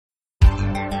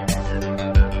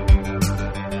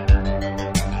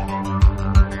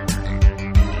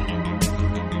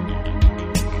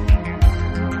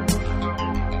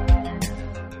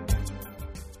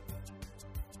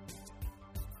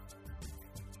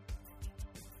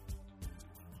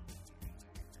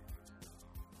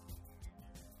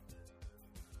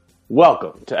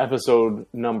Welcome to episode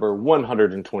number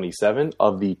 127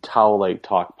 of the Towel Light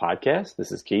Talk podcast.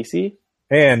 This is Casey.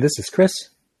 And this is Chris.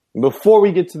 Before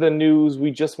we get to the news,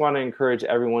 we just want to encourage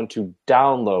everyone to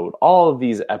download all of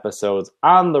these episodes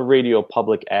on the Radio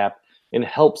Public app and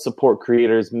help support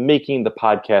creators making the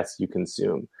podcasts you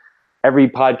consume. Every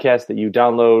podcast that you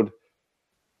download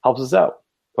helps us out,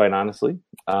 quite honestly.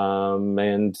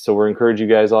 And so we're encouraging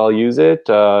you guys all use it.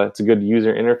 It's a good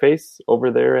user interface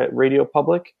over there at Radio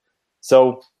Public.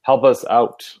 So help us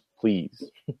out, please.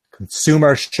 Consume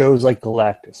our shows like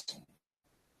Galactus.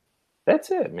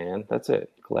 That's it, man. That's it.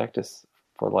 Galactus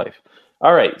for life.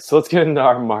 All right, so let's get into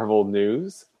our Marvel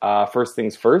news. First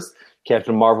things first,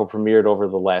 Captain Marvel premiered over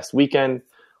the last weekend.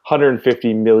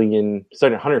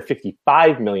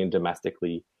 155 million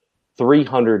domestically,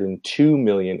 302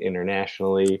 million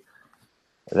internationally.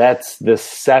 That's the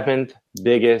seventh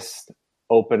biggest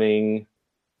opening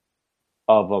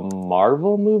of a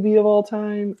Marvel movie of all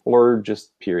time, or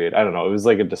just period. I don't know. It was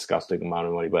like a disgusting amount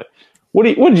of money. But what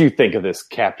did you think of this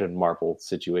Captain Marvel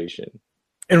situation?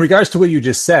 In regards to what you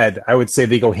just said, I would say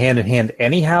they go hand in hand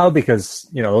anyhow, because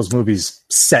those movies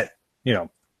set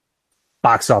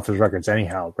box office records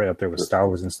anyhow, right up there with Star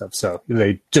Wars and stuff. So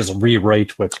they just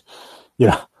rewrite what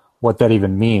that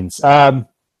even means. I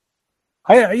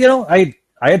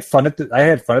had fun at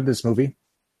this movie.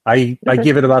 I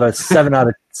give it about a 7 out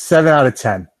of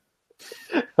 10.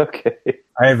 Okay.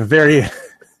 I have a very.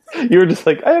 You were just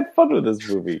like, I had fun with this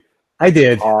movie. I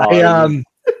did.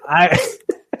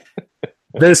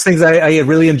 There's things I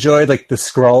really enjoyed, like the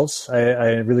Skrulls.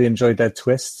 I really enjoyed that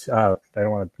twist. I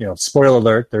don't want to, spoiler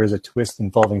alert. There is a twist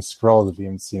involving Skrulls if you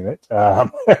haven't seen it.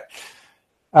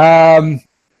 And I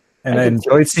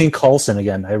enjoyed seeing Coulson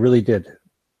again. I really did.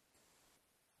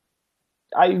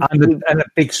 On a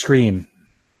big screen.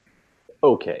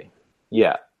 Okay.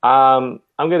 Yeah. I'm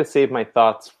going to save my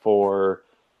thoughts for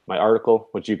my article,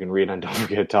 which you can read on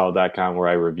don'tforgettowel.com, where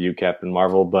I review Captain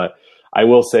Marvel. But I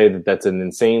will say that that's an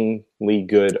insanely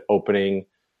good opening.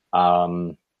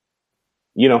 Obviously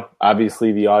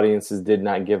the audiences did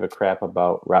not give a crap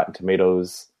about Rotten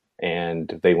Tomatoes,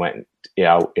 and they went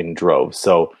out in droves.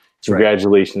 So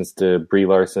congratulations to Brie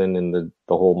Larson and the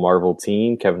whole Marvel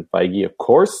team, Kevin Feige, of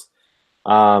course.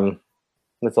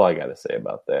 That's all I got to say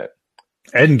about that.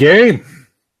 Endgame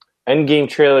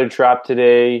trailer dropped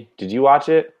today. Did you watch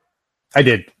it? I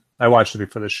did. I watched it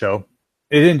before the show.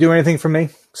 It didn't do anything for me,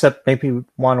 except make me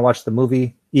want to watch the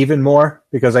movie even more,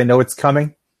 because I know it's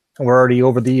coming. And we're already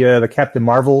over the Captain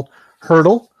Marvel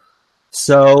hurdle.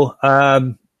 So,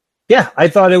 I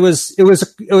thought it was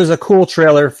a cool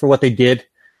trailer for what they did,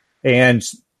 and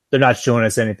they're not showing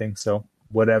us anything. So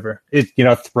whatever. It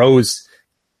throws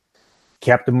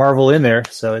Captain Marvel in there,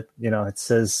 so it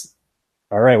says,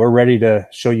 all right, we're ready to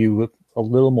show you a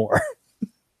little more.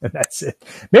 And that's it.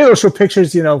 Maybe they'll show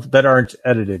pictures, that aren't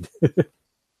edited.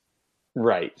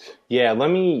 Right. Yeah, let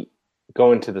me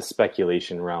go into the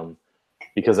speculation realm,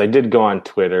 because I did go on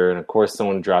Twitter, and of course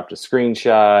someone dropped a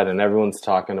screenshot, and everyone's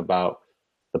talking about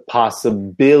the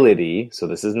possibility, so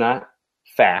this is not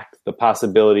fact, the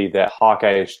possibility that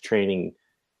Hawkeye is training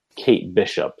Kate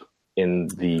Bishop in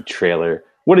the trailer.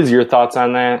 What is your thoughts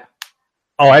on that?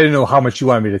 Oh, I didn't know how much you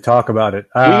wanted me to talk about it.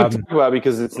 We can talk about it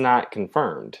because it's not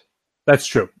confirmed. That's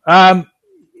true. The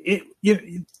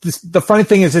funny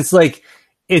thing is,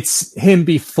 it's him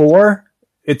before.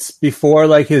 It's before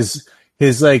like his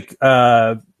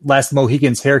Last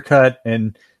Mohican's haircut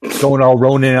and going all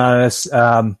Ronin on us.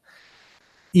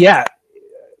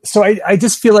 So I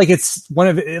just feel like it's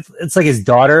it's like his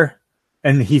daughter,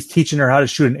 and he's teaching her how to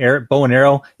shoot an bow and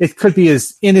arrow. It could be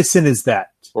as innocent as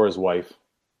that, or his wife.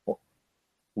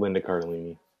 Linda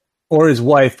Cardellini, or his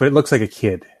wife, but it looks like a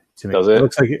kid to me. Does it?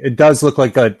 It does look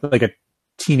like a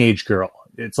teenage girl.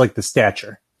 It's like the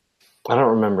stature. I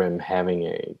don't remember him having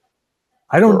a.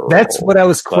 I don't. That's what I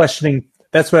was questioning.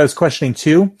 That's what I was questioning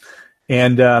too,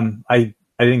 and I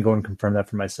didn't go and confirm that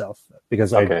for myself,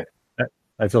 because I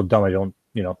feel dumb. I don't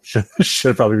should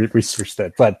have probably researched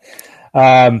that, but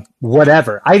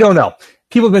whatever. I don't know.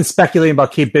 People have been speculating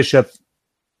about Kate Bishop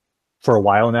for a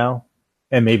while now,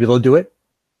 and maybe they'll do it.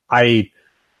 I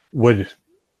would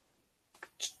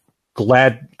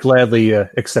gladly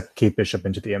accept Kate Bishop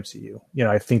into the MCU.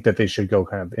 I think that they should go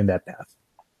kind of in that path,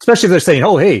 especially if they're saying,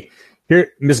 "Oh, hey,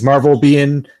 here, Ms. Marvel be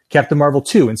in Captain Marvel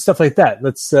 2 and stuff like that."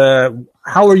 Let's.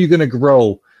 How are you going to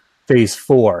grow Phase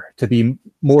 4 to be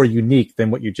more unique than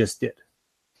what you just did?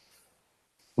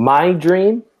 My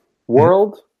dream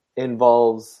world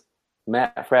involves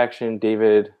Matt Fraction,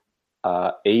 David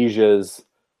Asia's,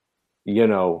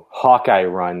 Hawkeye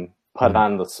run put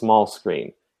on the small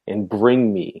screen and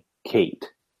bring me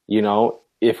Kate.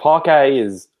 if Hawkeye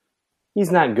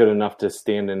he's not good enough to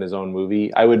stand in his own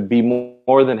movie, I would be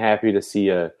more than happy to see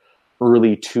a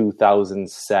early 2000s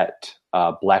set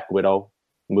Black Widow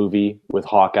movie with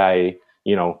Hawkeye,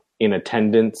 in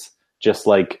attendance, just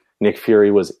like Nick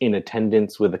Fury was in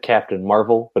attendance with the Captain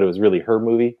Marvel, but it was really her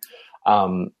movie.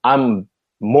 I'm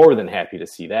more than happy to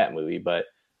see that movie, but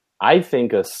I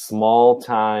think a small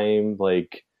time,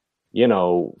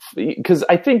 because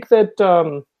I think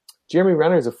that Jeremy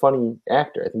Renner is a funny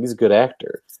actor. I think he's a good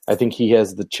actor. I think he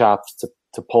has the chops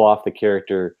to pull off the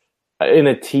character in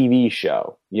a TV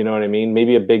show. You know what I mean?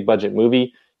 Maybe a big budget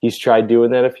movie. He's tried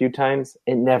doing that a few times.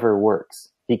 It never works.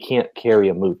 He can't carry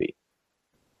a movie.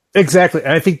 Exactly.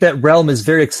 And I think that realm is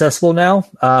very accessible now.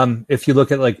 If you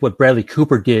look at like what Bradley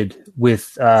Cooper did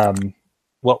with,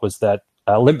 what was that?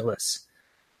 Limitless.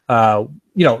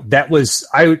 That was,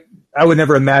 I would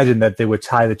never imagine that they would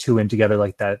tie the two in together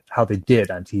like that, how they did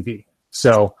on TV.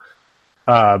 So,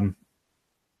 things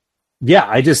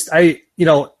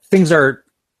are,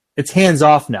 it's hands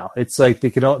off now. It's like they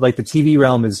can, like the TV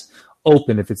realm is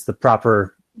open if it's the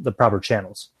proper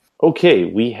channels. Okay,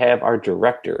 we have our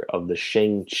director of the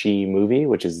Shang-Chi movie,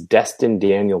 which is Destin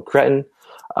Daniel Cretton.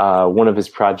 One of his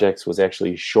projects was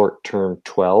actually Short Term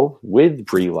 12 with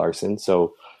Brie Larson.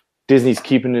 So Disney's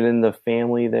keeping it in the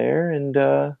family there. And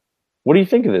what do you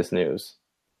think of this news?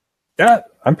 Yeah,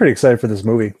 I'm pretty excited for this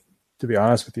movie, to be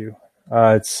honest with you.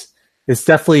 It's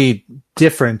definitely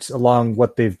different along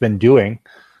what they've been doing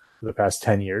for the past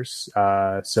 10 years.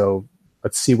 So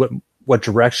let's see what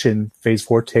direction Phase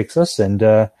 4 takes us. And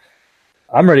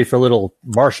I'm ready for a little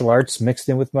martial arts mixed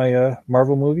in with my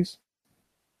Marvel movies.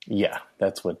 Yeah,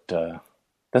 that's what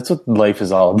life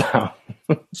is all about.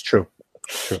 It's true.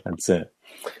 That's it.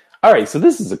 All right, so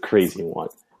this is a crazy one.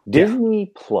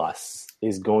 Disney Plus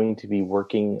is going to be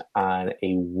working on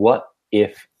a What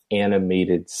If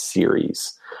animated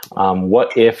series.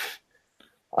 What If,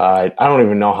 I don't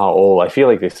even know how old. I feel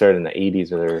like they started in the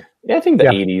 80s I think the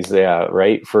 80s,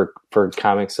 right, for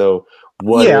comics. So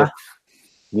what if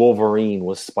Wolverine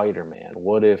was Spider-Man?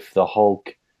 What if the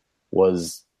Hulk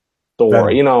was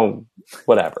Thor? Venom.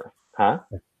 Whatever. Huh?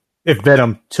 If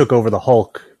Venom took over the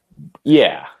Hulk.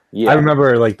 Yeah. I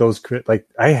remember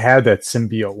I had that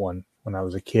symbiote one when I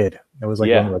was a kid. It was one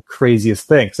of the craziest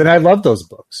things. And I love those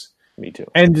books. Me too.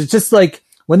 And it's just like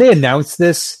when they announced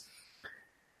this,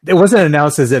 it wasn't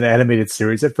announced as an animated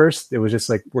series at first. It was just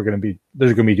like, they're going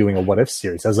to be doing a What If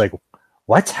series. I was like,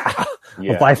 what?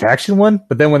 A live action one?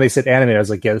 But then when they said animated, I was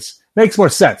like, yeah, this makes more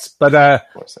sense. But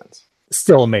more sense.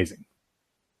 Still amazing.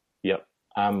 Yep.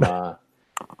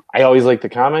 I always like the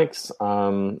comics.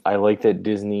 I like that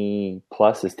Disney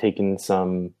Plus is taking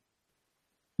some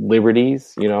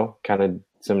liberties, kind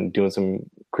of doing some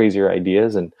crazier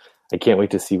ideas, and I can't wait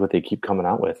to see what they keep coming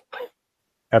out with.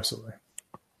 Absolutely.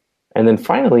 And then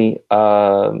finally,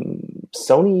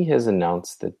 Sony has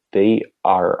announced that they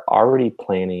are already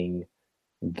planning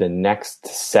the next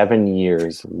 7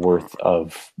 years worth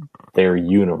of their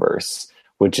universe,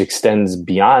 which extends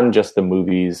beyond just the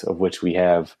movies, of which we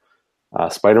have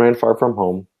Spider-Man Far From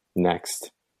Home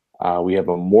next. We have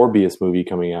a Morbius movie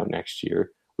coming out next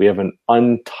year. We have an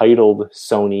untitled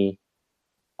Sony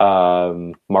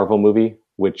Marvel movie,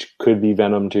 which could be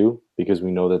Venom 2, because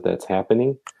we know that that's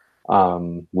happening.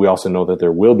 We also know that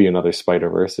there will be another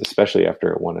Spider-Verse, especially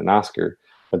after it won an Oscar.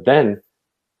 But then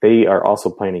they are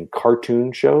also planning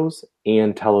cartoon shows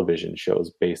and television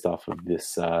shows based off of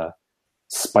this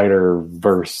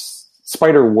Spider-Verse,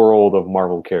 Spider-World of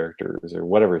Marvel characters, or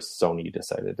whatever Sony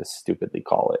decided to stupidly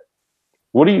call it.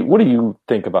 What do you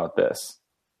think about this?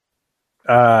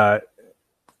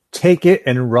 Take it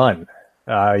and run.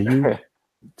 You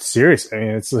seriously? I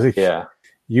mean, it's like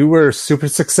you were super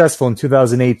successful in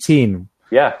 2018.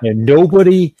 Yeah, and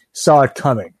nobody saw it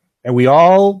coming, and we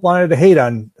all wanted to hate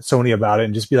on Sony about it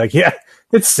and just be like, "Yeah,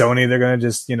 it's Sony. They're gonna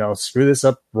just screw this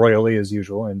up royally as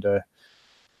usual." And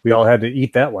we all had to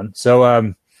eat that one.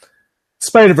 So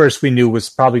Spider-Verse we knew was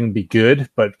probably going to be good,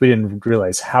 but we didn't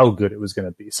realize how good it was going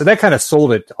to be. So that kind of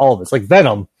sold it to all of us. Like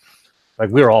Venom, like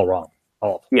we were all wrong.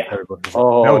 Oh yeah.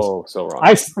 So wrong.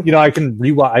 I can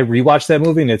rewatch. I rewatched that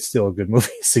movie and it's still a good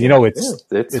movie. So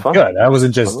it's fun. Good. I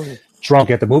wasn't just drunk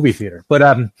at the movie theater,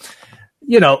 but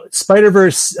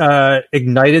Spider-Verse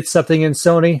ignited something in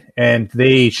Sony, and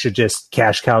they should just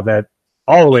cash cow that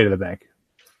all the way to the bank.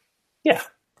 Yeah.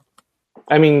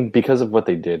 I mean, because of what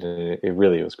they did, it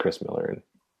really was Chris Miller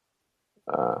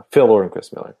and Phil Lord and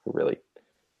Chris Miller who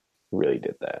really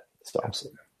did that. So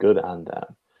absolutely good on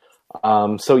them.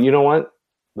 So you know what?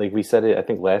 Like we said it, I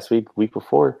think last week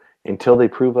before, until they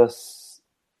prove us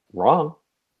wrong,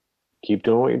 keep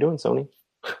doing what you're doing, Sony.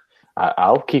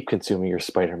 I'll keep consuming your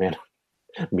Spider-Man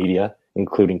media,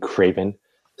 including Craven,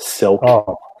 Silk.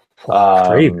 Oh,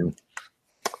 Craven.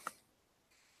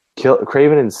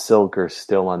 Craven and Silk are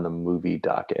still on the movie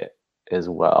docket as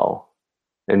well.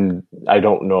 And I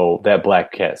don't know, that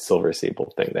Black Cat Silver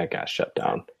Sable thing that got shut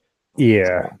down.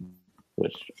 Yeah.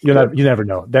 Which you never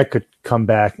know. That could come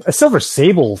back. A Silver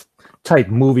Sable type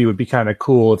movie would be kind of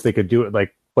cool if they could do it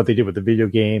like what they did with the video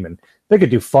game, and they could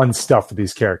do fun stuff with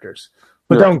these characters.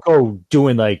 But don't go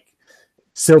doing like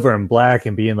Silver and Black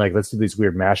and being like, let's do these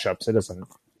weird mashups. That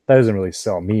doesn't really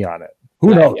sell me on it.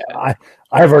 Who knows?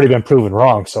 I've already been proven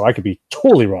wrong, so I could be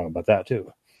totally wrong about that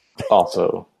too.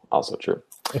 Also true.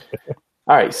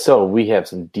 All right, so we have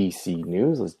some DC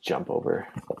news. Let's jump over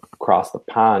across the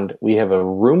pond. We have a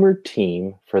rumored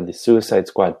team for the Suicide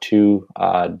Squad 2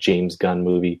 James Gunn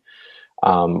movie.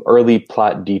 Early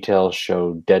plot details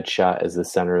show Deadshot as the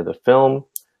center of the film,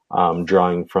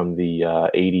 drawing from the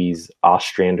 80s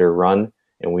Ostrander run,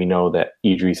 and we know that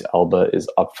Idris Elba is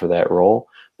up for that role.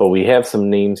 But we have some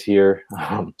names here,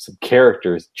 some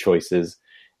characters choices,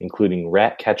 including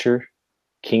Ratcatcher,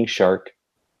 King Shark,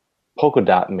 Polka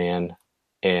Dot Man,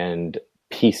 and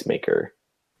Peacemaker.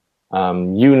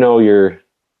 You know your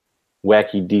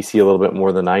wacky DC a little bit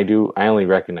more than I do. I only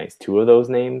recognize 2 of those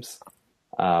names.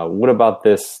 What about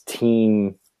this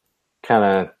team? Kind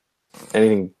of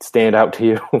anything stand out to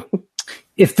you?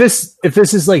 If this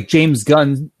is like James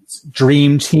Gunn's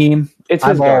dream team, it's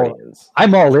his Guardians.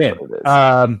 I'm all in.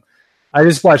 I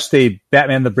just watched the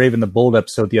Batman the Brave and the Bold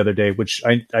episode the other day, which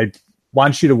I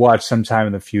want you to watch sometime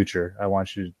in the future. I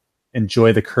want you to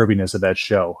enjoy the curviness of that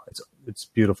show. It's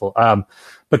beautiful.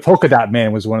 But Polka Dot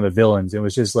Man was one of the villains. It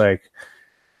was just like,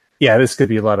 yeah, this could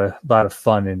be a lot of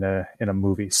fun in a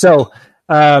movie. So,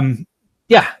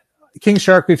 yeah, King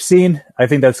Shark we've seen. I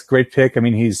think that's a great pick. I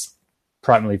mean, he's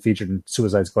prominently featured in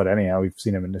Suicide Squad anyhow. We've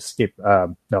seen him in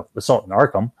Assault in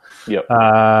Arkham. Yep.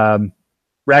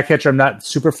 Ratcatcher I'm not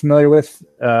super familiar with.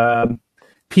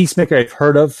 Peacemaker I've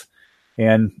heard of.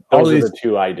 And those are the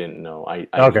 2 I didn't know. I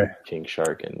okay. King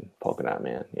Shark and Polka Dot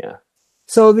Man. Yeah.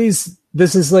 So this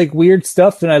is like weird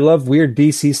stuff, and I love weird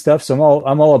DC stuff. So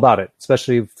I'm all about it,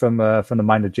 especially from the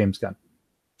mind of James Gunn.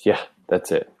 Yeah,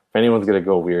 that's it. If anyone's gonna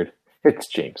go weird, it's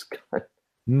James Gunn.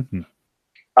 Mm-hmm.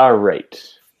 All right.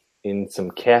 In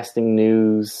some casting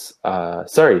news,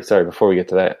 sorry. Before we get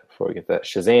to that,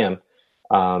 Shazam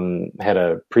had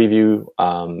a preview,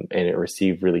 and it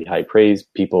received really high praise.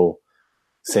 People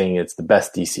saying it's the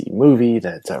best DC movie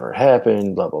that's ever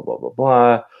happened, blah, blah, blah, blah,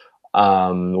 blah.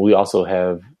 We also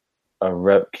have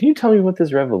can you tell me what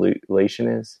this revelation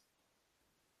is?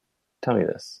 Tell me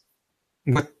this.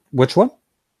 Which one?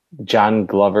 John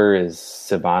Glover is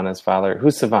Sivana's father.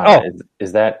 Who's Sivana? Oh.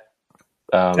 Is that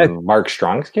Mark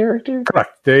Strong's character?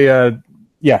 Correct.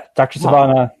 Dr.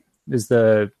 Sivana is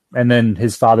and then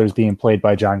his father's being played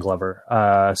by John Glover.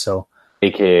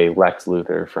 AKA Lex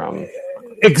Luthor from...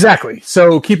 Exactly.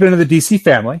 So keep it into the DC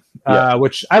family,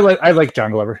 which I like. I like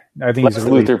John Glover. I think he's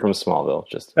Luthor from Smallville.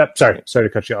 Sorry to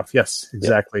cut you off. Yes,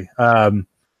 exactly. Yep.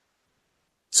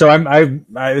 So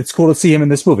it's cool to see him in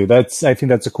this movie. I think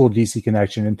that's a cool DC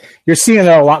connection, and you're seeing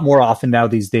that a lot more often now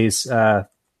these days. And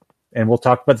we'll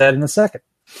talk about that in a second.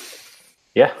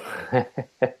 Yeah,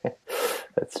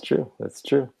 that's true.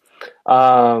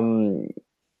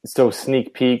 So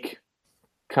sneak peek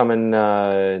coming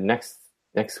next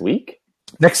week.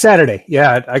 Next Saturday,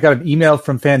 yeah. I got an email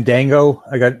from Fandango.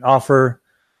 I got an offer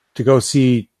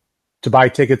to buy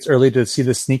tickets early to see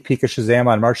the sneak peek of Shazam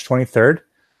on March 23rd.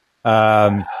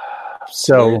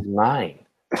 So mine.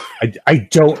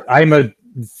 I'm a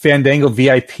Fandango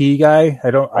VIP guy.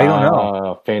 I don't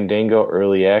know. Fandango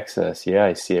early access. Yeah,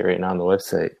 I see it right now on the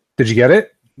website. Did you get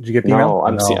it? Did you get the email?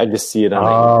 I just see it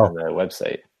on the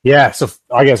website. Yeah, so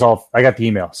I guess I got the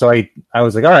email. So I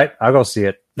was like, all right, I'll go see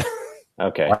it.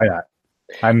 Okay. Why not?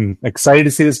 I'm excited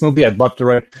to see this movie. I'd love to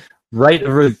write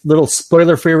a little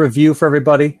spoiler-free review for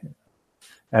everybody.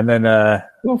 And then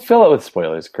we'll fill it with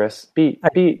spoilers, Chris.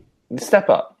 Step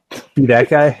up. Be that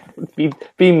guy.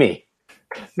 Be me.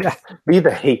 Yeah. Be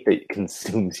the hate that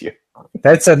consumes you.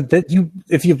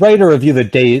 If you write a review the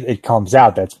day it comes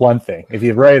out, that's one thing. If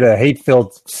you write a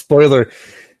hate-filled spoiler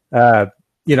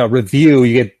review,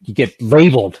 you get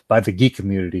labeled by the geek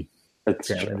community. That's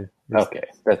true. Okay.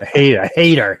 A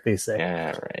hater, they say.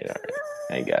 Yeah, all right.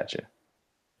 I gotcha.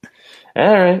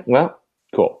 All right. Well,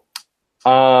 cool.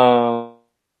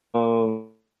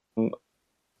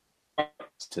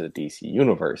 To the DC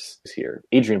universe here.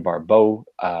 Adrienne Barbeau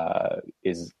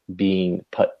is being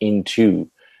put into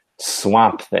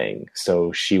Swamp Thing.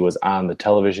 So she was on the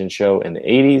television show in the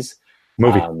 80s.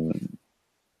 Movie.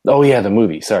 The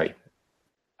movie. Sorry.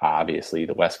 obviously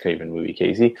the Wes Craven movie,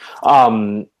 Casey.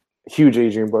 Huge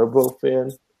Adrian Barbeau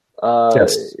fan.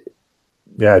 Yes.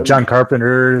 Yeah, John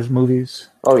Carpenter's movies.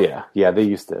 Oh yeah, they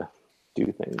used to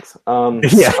do things.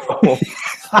 Yeah,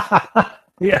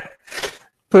 yeah.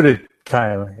 Put it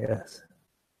kindly, yes.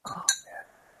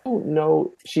 Oh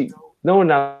no, no one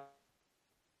now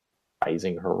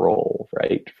rising her role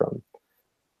right from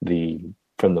the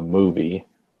movie,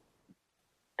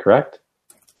 correct?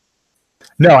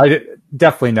 No,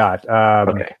 definitely not.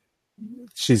 Okay.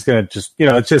 She's gonna just,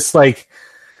 it's just like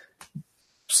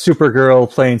Supergirl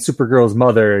playing Supergirl's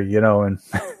mother, and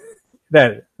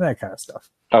that kind of stuff.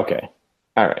 Okay.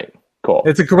 All right. Cool.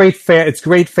 It's great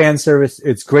fan service.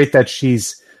 It's great that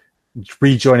she's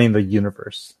rejoining the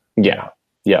universe. Yeah.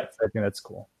 Yeah. I think that's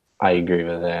cool. I agree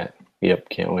with that. Yep.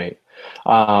 Can't wait.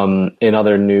 In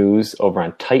other news, over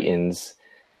on Titans,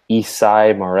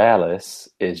 Isai Morales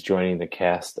is joining the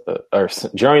cast of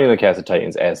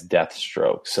Titans as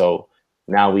Deathstroke. So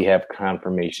now we have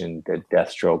confirmation that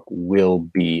Deathstroke will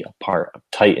be a part of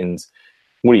Titans.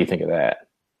 What do you think of that?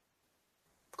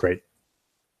 Great.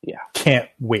 Yeah. Can't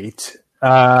wait.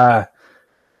 Yeah.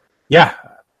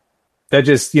 That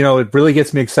just, it really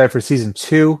gets me excited for season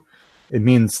 2. It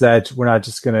means that we're not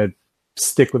just going to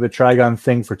stick with the Trigon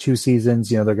thing for 2 seasons.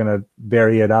 They're going to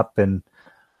vary it up, and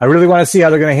I really want to see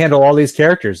how they're going to handle all these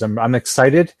characters. I'm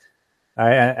excited,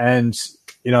 and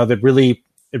that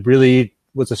it really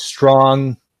was a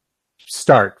strong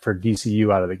start for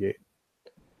DCU out of the gate.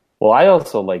 Well, I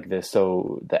also like this.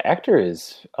 So the actor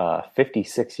is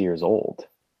 56 years old.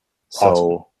 So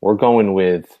awesome. We're going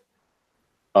with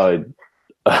a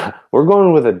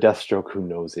Deathstroke who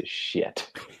knows his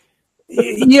shit.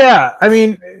 Yeah, I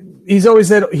mean, he was always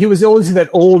that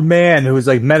old man who was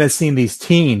like menacing these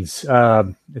teens.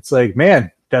 It's like,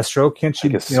 man, Deathstroke, can't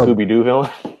you? Like a Scooby-Doo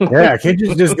villain? Yeah, can't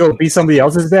you just go be somebody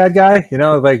else's bad guy?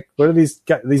 Like, what do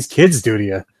these kids do to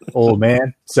you, old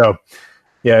man? So,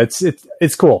 yeah,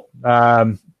 it's cool.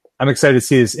 I'm excited to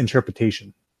see his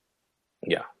interpretation.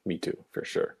 Yeah, me too, for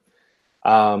sure.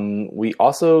 We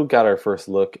also got our first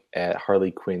look at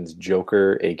Harley Quinn's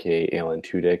Joker, aka Alan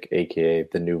Tudyk, aka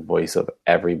the new voice of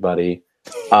everybody.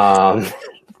 It's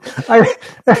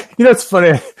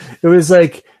funny. It was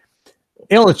like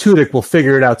Alan Tudyk will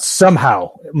figure it out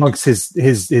somehow amongst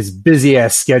his busy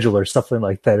ass schedule or something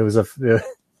like that. It was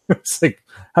it's like,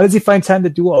 how does he find time to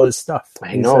do all this stuff?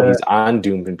 I know he's on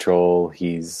Doom Patrol.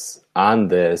 He's on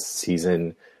this. He's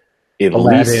in at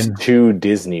Aladdin. Least 2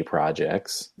 Disney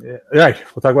projects. Yeah, right.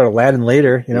 We'll talk about Aladdin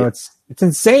later. It's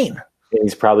insane. And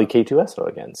he's probably K2SO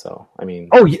again. So, I mean.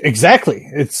 Oh, exactly.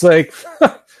 It's like,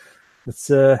 it's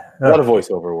a lot of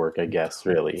voiceover work, I guess,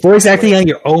 really. Voice acting on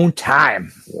your own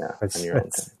time. Yeah, on your own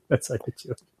time. That's like it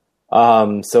too.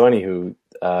 So anywho,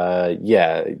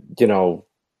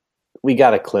 we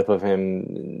got a clip of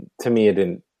him. To me, it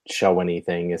didn't show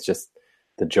anything. It's just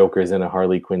the Joker's in a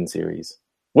Harley Quinn series.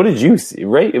 What did you see?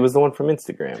 Right? It was the one from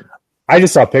Instagram. I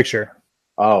just saw a picture.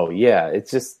 Oh, yeah.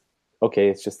 It's just, okay,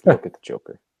 it's just look at the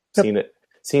Joker. Yep.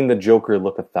 Seen the Joker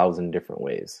look 1,000 different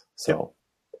ways. So,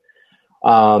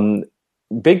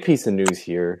 big piece of news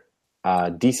here.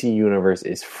 DC Universe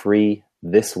is free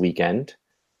this weekend,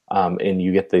 and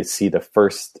you get to see the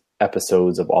first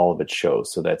episodes of all of its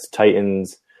shows. So that's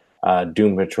Titans,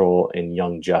 Doom Patrol, and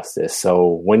Young Justice.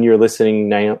 So when you're listening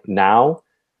now,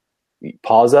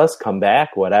 pause us, come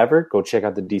back, whatever, go check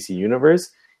out the DC Universe.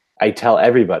 I tell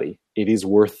everybody it is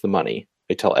worth the money.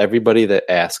 I tell everybody that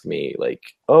ask me, like,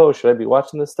 oh, should I be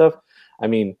watching this stuff? I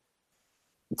mean,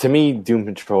 to me, Doom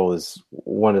Patrol is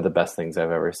one of the best things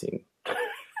I've ever seen.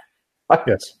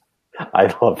 Yes.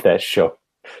 I love that show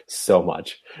so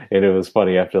much. And it was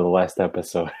funny after the last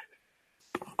episode.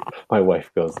 My wife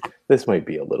goes, this might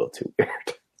be a little too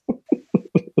weird.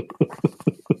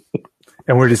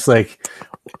 And we're just like,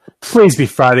 please be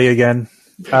Friday again.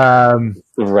 The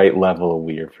right level of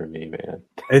weird for me, man.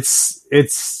 It's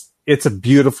a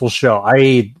beautiful show.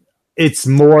 It's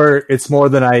more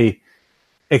than I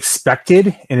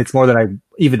expected, and it's more than I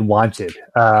even wanted.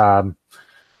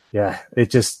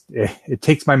 It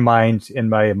takes my mind and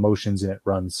my emotions, and it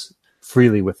runs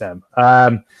freely with them.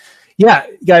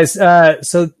 Guys.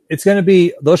 So it's going to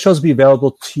be, those shows will be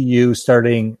available to you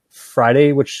starting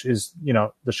Friday, which is,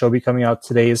 the show will be coming out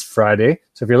today is Friday.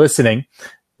 So if you're listening,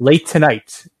 late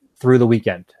tonight through the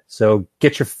weekend. So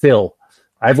get your fill.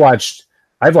 I've watched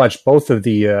both of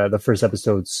the first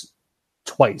episodes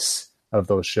twice of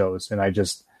those shows, and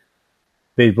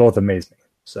they both amaze me.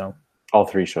 So all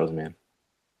 3 shows, man.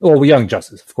 Well, Young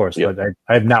Justice, of course, yep. But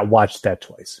I have not watched that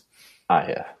twice.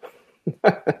 Yeah.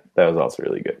 That was also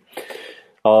really good.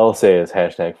 All I'll say is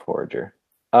 #Forager.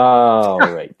 All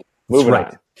right. Moving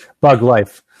on. Bug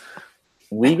Life.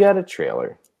 We got a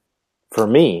trailer. For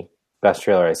me, best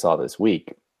trailer I saw this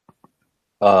week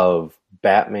of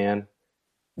Batman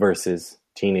versus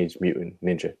Teenage Mutant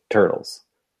Ninja Turtles.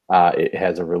 It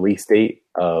has a release date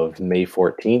of May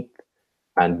 14th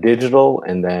on digital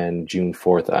and then June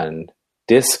 4th on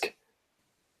disc.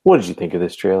 What did you think of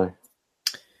this trailer?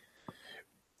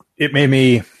 It made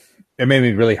me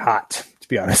really hot, to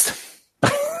be honest.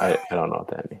 I don't know what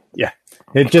that means. Yeah.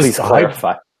 It just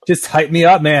hyped me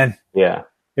up, man. Yeah.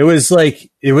 It was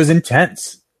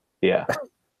intense. Yeah.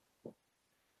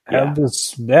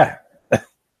 Yeah.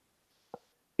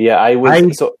 Yeah, I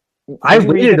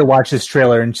waited to watch this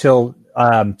trailer until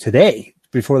today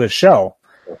before the show.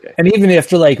 Okay. And even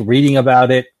after like reading about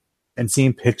it and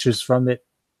seeing pictures from it,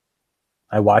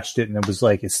 I watched it and it was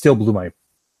like it still blew my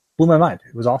mind.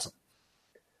 It was awesome.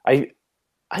 I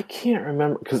can't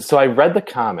remember so I read the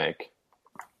comic.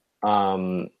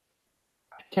 I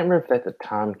can't remember if that's a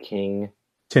Tom King.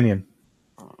 Tinian.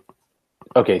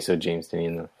 Okay, so James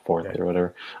Tinian the fourth or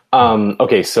whatever.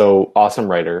 Okay, so awesome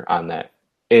writer on that.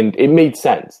 And it made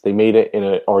sense. They made it in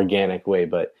an organic way,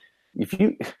 but if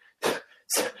you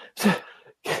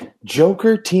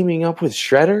Joker teaming up with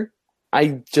Shredder,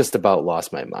 I just about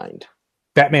lost my mind.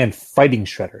 Batman fighting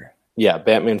Shredder. Yeah,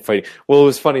 Batman fighting. Well, it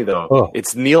was funny though. Oh.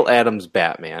 It's Neil Adams'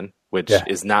 Batman, which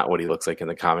is not what he looks like in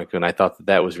the comic, and I thought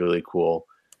that was really cool.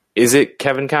 Is it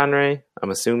Kevin Conroy?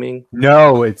 I'm assuming.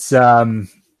 No, it's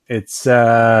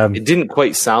It didn't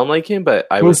quite sound like him, but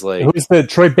who's the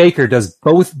Troy Baker does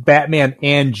both Batman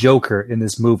and Joker in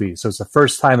this movie, so it's the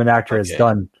first time an actor has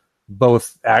done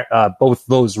both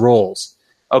those roles.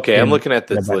 Okay, I'm looking at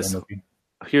this list. Movie.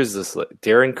 Here's this list.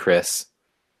 Darren Criss,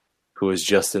 who was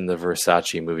just in the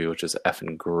Versace movie, which is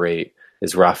effing great,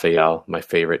 is Raphael, my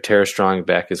favorite. Tara Strong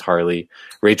back as Harley.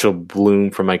 Rachel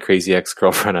Bloom from My Crazy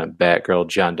Ex-Girlfriend on Batgirl.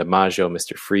 John DiMaggio,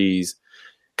 Mr. Freeze.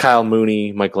 Kyle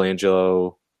Mooney,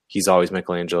 Michelangelo. He's always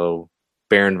Michelangelo.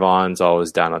 Baron Vaughn's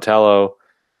always Donatello.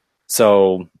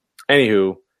 So,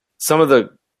 anywho,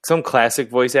 some classic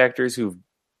voice actors who've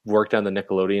worked on the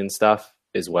Nickelodeon stuff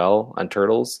as well on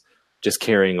Turtles, just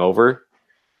carrying over.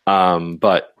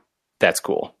 But that's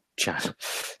cool.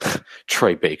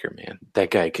 Troy Baker, man, that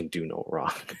guy can do no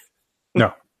wrong.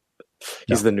 No,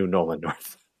 he's the new Nolan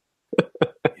North.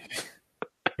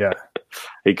 Yeah,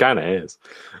 he kind of is.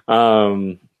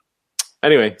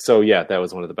 Anyway, so yeah, that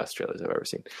was one of the best trailers I've ever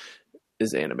seen.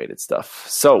 Is animated stuff.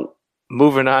 So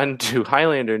moving on to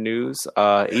Highlander news.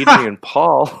 Adrian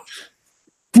Paul.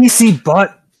 DC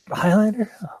bought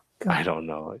Highlander. Oh, God. I don't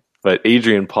know, but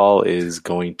Adrian Paul is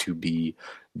going to be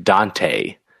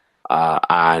Dante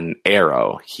on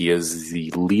Arrow. He is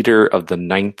the leader of the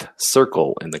Ninth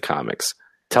Circle in the comics.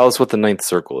 Tell us what the Ninth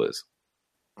Circle is.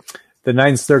 The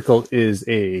Ninth Circle is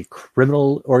a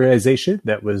criminal organization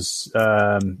that was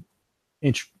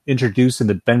introduced in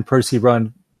the Ben Percy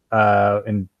run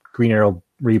in Green Arrow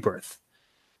Rebirth.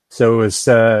 So it was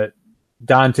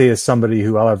Dante is somebody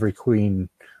who Oliver Queen,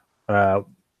 I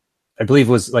believe,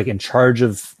 was like in charge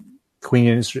of Queen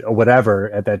Industry or whatever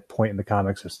at that point in the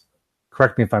comics.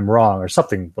 Correct me if I'm wrong, or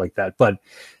something like that. But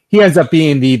he ends up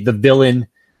being the villain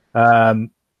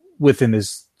within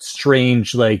this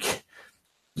strange, like,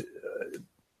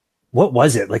 what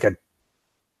was it? Like a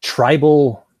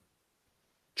tribal,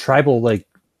 like,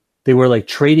 they were like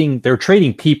trading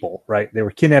people, right? They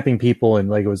were kidnapping people, and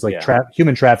like it was like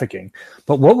human trafficking.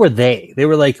 But what were they? They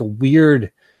were like a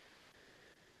weird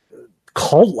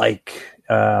cult-like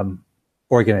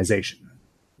organization.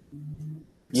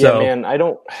 Yeah, so, man, I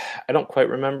don't quite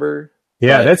remember.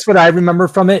 Yeah, that's what I remember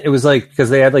from it. It was like because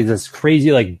they had like this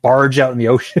crazy like barge out in the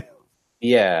ocean.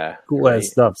 Yeah, cool ass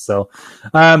stuff. So,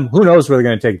 who knows where they're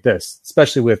going to take this,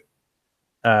 especially with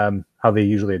how they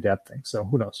usually adapt things. So,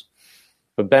 who knows?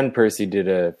 But Ben Percy did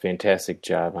a fantastic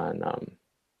job on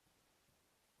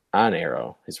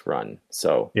Arrow, his run.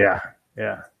 So yeah,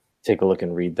 take a look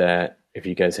and read that if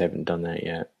you guys haven't done that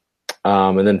yet.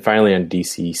 And then finally on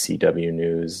DC CW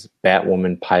news,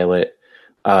 Batwoman pilot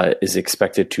is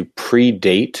expected to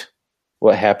predate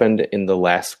what happened in the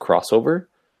last crossover.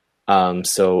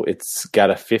 So it's got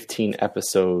a 15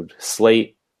 episode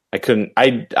slate. I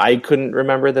couldn't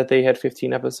remember that they had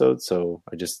 15 episodes, so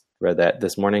I just read that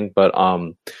this morning. But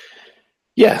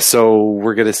yeah, so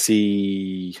we're gonna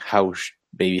see how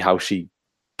she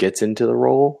gets into the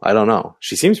role. I don't know.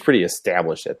 She seems pretty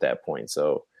established at that point,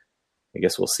 so I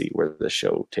guess we'll see where the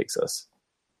show takes us.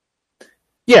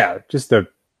 Yeah, just the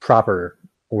proper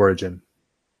origin.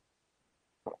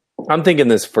 I'm thinking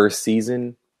this first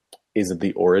season is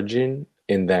the origin,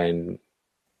 and then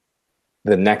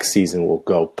the next season will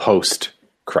go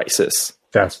post-crisis.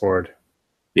 Fast forward.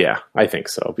 Yeah, I think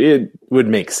so. It would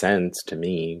make sense to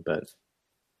me, but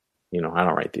I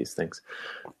don't write these things.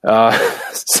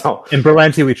 So in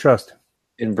Berlanti, we trust.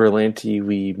 In Berlanti,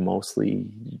 we mostly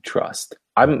trust.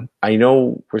 I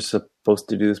know we're supposed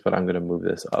to do this, but I'm going to move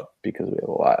this up because we have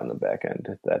a lot on the back end.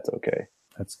 If that's okay.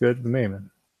 That's good with me, man.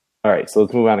 All right, so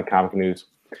let's move on to comic news.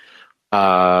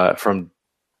 From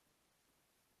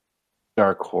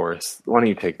Dark Horse. Why don't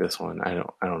you take this one? I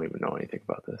don't even know anything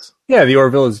about this. Yeah, the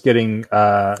Orville is getting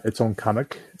its own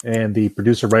comic, and the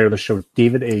producer writer of the show,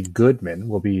 David A. Goodman,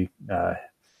 will be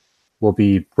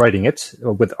writing it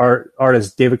with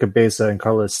artists David Cabeza and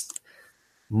colorist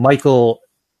Michael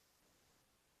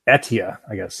Attia.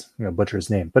 I guess I'm gonna butcher his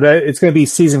name, but it's going to be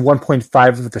season 1.5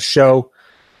 of the show.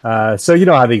 So you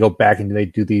know how they go back and they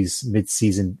do these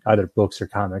mid-season either books or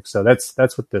comics. So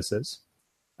that's what this is.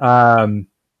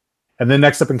 And then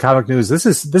next up in comic news, this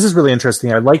is really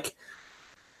interesting. I like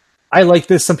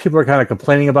this. Some people are kind of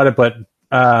complaining about it, but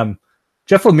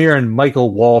Jeff Lemire and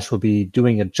Michael Walsh will be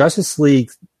doing a Justice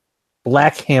League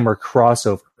Black Hammer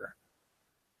crossover,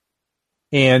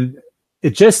 and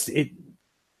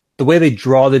the way they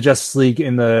draw the Justice League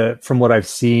from what I've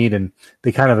seen, and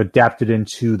they kind of adapted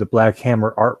into the Black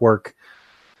Hammer artwork.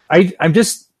 I'm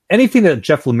just anything that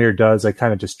Jeff Lemire does, I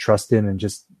kind of just trust in and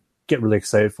just get really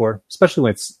excited for, especially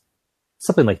when it's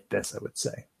something like this. I would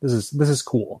say this is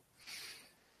cool.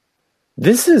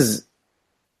 This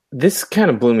kind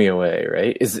of blew me away,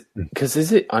 right? Is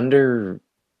it under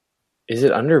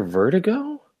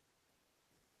Vertigo?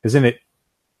 Isn't it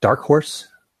Dark Horse?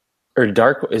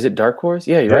 Is it Dark Horse?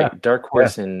 Yeah, you're right. Dark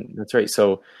Horse, yeah. And that's right.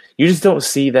 So you just don't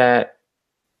see that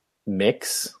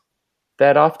mix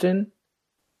that often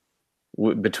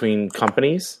between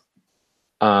companies.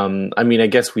 I mean, I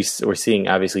guess we're seeing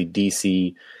obviously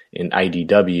DC and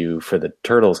IDW for the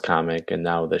Turtles comic and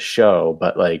now the show,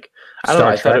 but like I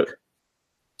don't know.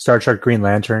 Star Trek, Green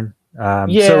Lantern.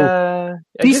 So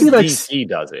DC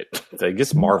does it. I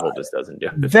guess Marvel just doesn't do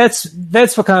it.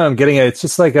 That's what kind of I'm getting at. It's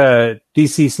just like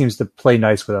DC seems to play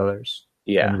nice with others.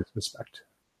 Yeah, in this respect.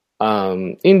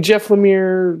 And Jeff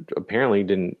Lemire apparently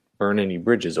didn't burn any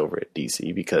bridges over at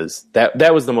DC, because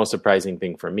that was the most surprising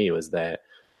thing for me, was that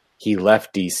he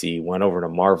left DC, went over to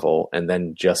Marvel, and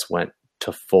then just went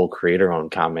to full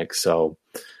creator-owned comics. So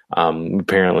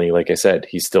apparently, like I said,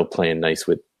 he's still playing nice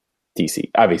with DC.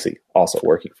 Obviously, also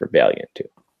working for Valiant too.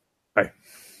 Right.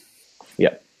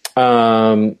 Yep.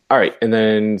 All right. And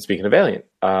then speaking of Valiant,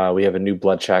 we have a new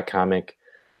Bloodshot comic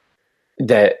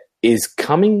that is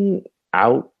coming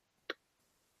out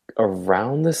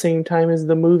around the same time as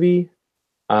the movie.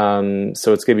 So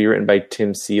it's going to be written by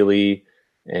Tim Seeley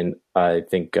and I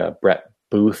think Brett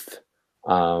Booth.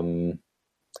 From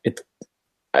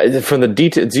the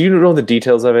details, do you know the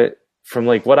details of it? From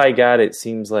like what I got, it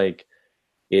seems like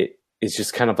it is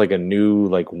just kind of like a new,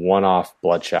 like one-off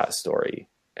Bloodshot story.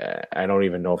 I don't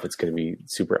even know if it's going to be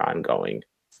super ongoing.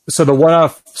 So the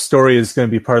one-off story is going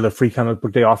to be part of the free comic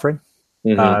book day offering.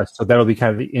 Mm-hmm. So that'll be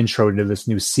kind of the intro into this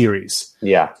new series.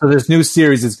 Yeah. So this new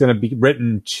series is going to be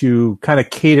written to kind of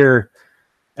cater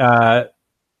to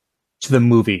the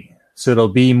movie. So it'll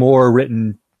be more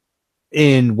written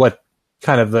in what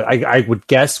kind of I would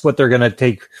guess what they're going to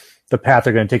take, the path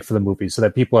they're going to take for the movie, so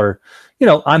that people are,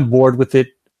 on board with it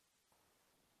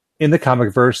in the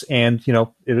comic verse, and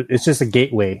it's just a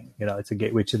gateway. It's a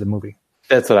gateway to the movie.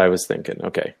 That's what I was thinking.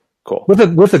 Okay, cool. With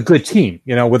a good team,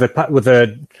 with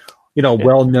a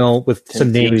well known, with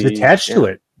some names attached to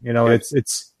it.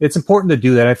 It's important to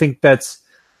do that. I think it's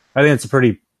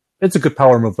a good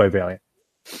power move by Valiant.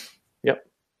 Yep,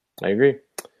 I agree.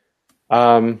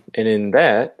 And in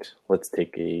that, let's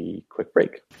take a quick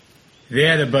break.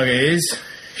 There the bugger is.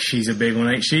 She's a big one,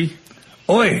 ain't she?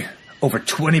 Oi! Over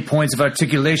 20 points of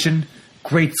articulation,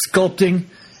 great sculpting,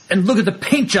 and look at the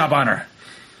paint job on her.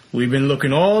 We've been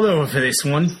looking all over for this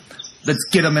one. Let's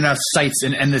get them in our sights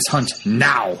and end this hunt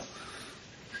now.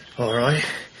 All right.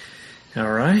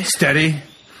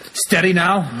 Steady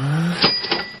now.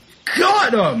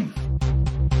 Got him!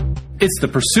 It's the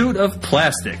pursuit of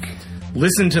plastic.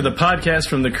 Listen to the podcast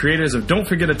from the creators of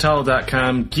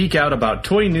Don'tForgetATowel.com geek out about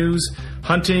toy news,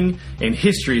 hunting, and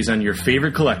histories on your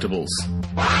favorite collectibles.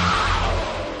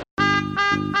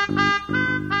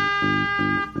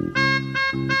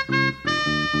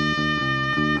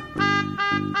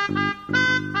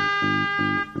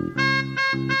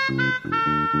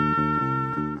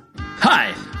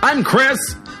 Hi, I'm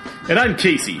Chris. And I'm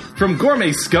Casey from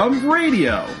Gourmet Scum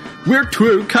Radio. We're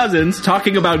two cousins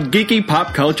talking about geeky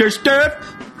pop culture stuff.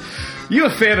 You a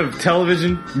fan of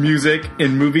television, music,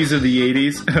 and movies of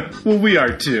the 80s? Well, we are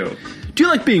too. Do you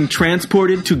like being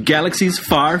transported to galaxies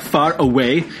far, far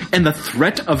away and the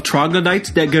threat of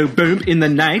troglodytes that go boom in the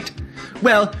night?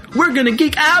 Well, we're gonna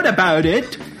geek out about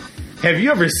it. Have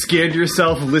you ever scared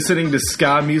yourself listening to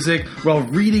ska music while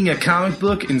reading a comic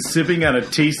book and sipping on a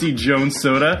tasty Jones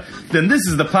soda? Then this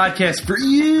is the podcast for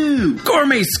you!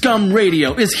 Gourmet Scum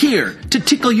Radio is here to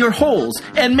tickle your holes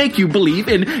and make you believe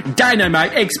in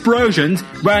dynamite explosions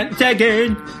once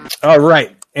again. All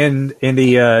right. And in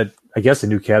the, I guess a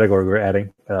new category we're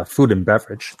adding, food and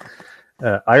beverage,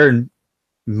 Iron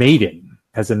Maiden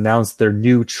has announced their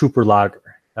new Trooper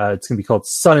Lager. It's going to be called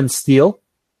Sun and Steel,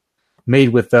 made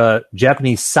with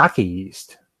Japanese sake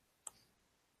yeast.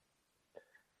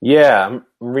 Yeah, I'm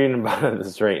reading about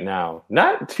this right now.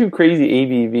 Not too crazy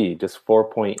ABV, just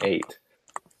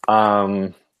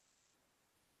 4.8.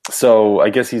 So I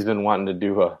guess he's been wanting to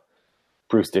do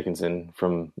Bruce Dickinson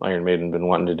from Iron Maiden, been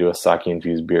wanting to do a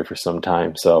sake-infused beer for some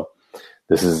time. So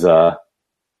this is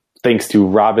thanks to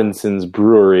Robinson's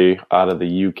Brewery out of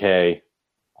the UK.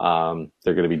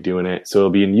 They're going to be doing it. So it'll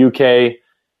be in UK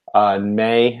in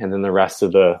May, and then the rest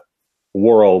of the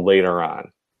world later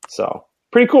on. So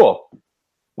pretty cool.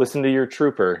 Listen to your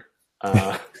trooper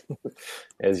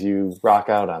as you rock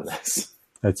out on this.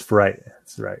 That's right.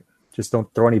 That's right. Just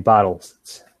don't throw any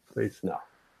bottles, please. No.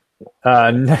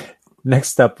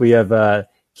 Next up, we have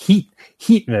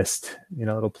Heatonist. You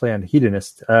know, it'll play on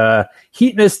Heatonist.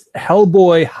 Heatonist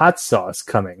Hellboy hot sauce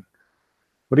coming.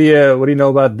 What do you know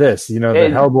about this? You know,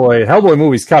 the Hellboy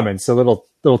movie's coming, so little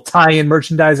tie-in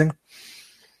merchandising.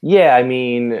 Yeah, I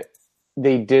mean,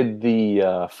 they did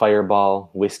the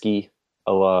Fireball whiskey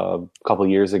a couple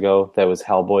years ago. That was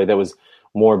Hellboy. That was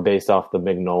more based off the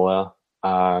Mignola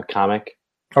comic.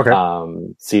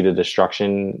 Okay. Seed of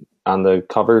Destruction on the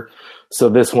cover. So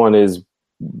this one is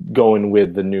going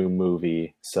with the new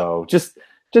movie. So just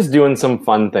doing some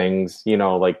fun things, you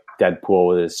know, like Deadpool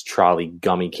with his trolley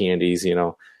gummy candies, you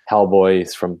know,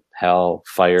 Hellboy's from Hell,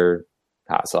 Fire,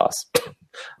 hot sauce.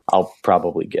 I'll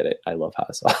probably get it. I love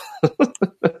hot sauce.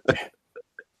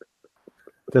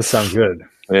 This sounds good.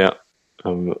 Yeah,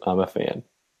 I'm a fan.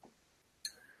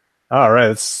 All right,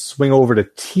 let's swing over to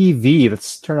TV.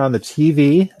 Let's turn on the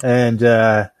TV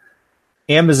and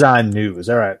Amazon news.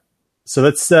 All right. So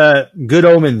that's Good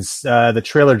Omens. The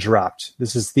trailer dropped.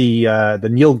 This is the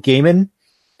Neil Gaiman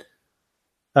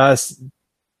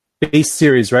based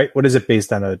series, right? What is it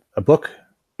based on? A book?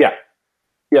 Yeah.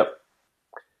 Yep.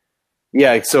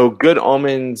 Yeah. So Good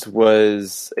Omens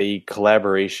was a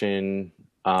collaboration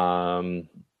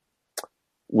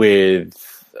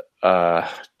with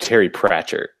Terry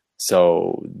Pratchett.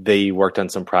 So they worked on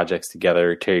some projects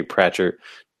together. Terry Pratchett,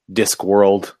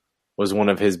 Discworld was one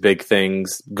of his big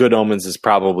things. Good Omens is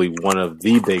probably one of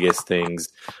the biggest things.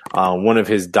 One of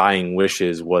his dying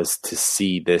wishes was to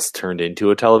see this turned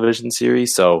into a television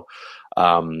series. So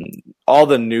all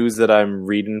the news that I'm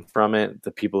reading from it, the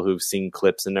people who've seen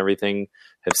clips and everything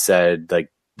have said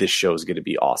like this show is going to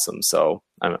be awesome. So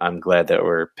I'm glad that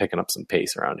we're picking up some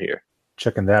pace around here.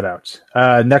 Checking that out.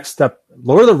 Next up,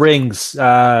 Lord of the Rings,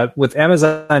 with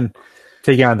Amazon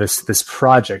taking on this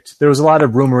project. There was a lot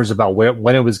of rumors about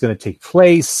when it was going to take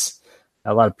place.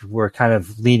 A lot of people were kind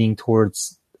of leaning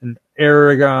towards an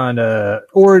Aragorn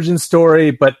origin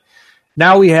story, but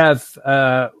now we have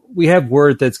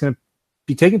word that it's going to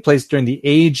be taking place during the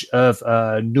age of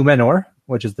Numenor,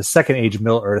 which is the second age of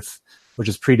Middle Earth, which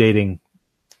is predating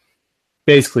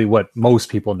basically what most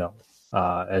people know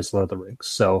as Lord of the Rings.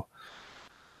 So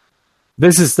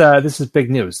this is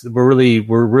big news. We're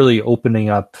really opening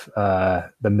up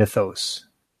the mythos.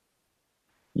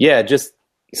 Yeah, just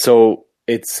so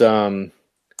it's the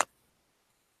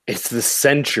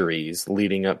centuries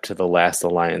leading up to the last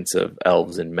alliance of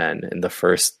elves and men and the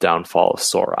first downfall of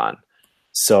Sauron.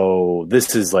 So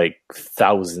this is like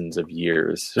thousands of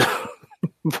years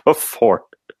before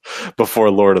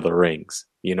Lord of the Rings.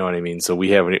 You know what I mean? So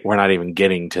we're not even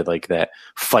getting to like that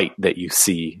fight that you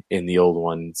see in the old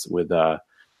ones with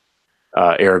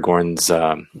Aragorn's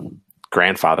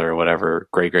grandfather or whatever,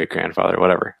 great-great-grandfather or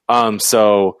whatever.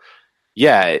 So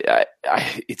yeah,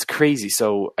 it's crazy.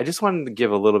 So I just wanted to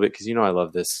give a little bit, because you know I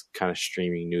love this kind of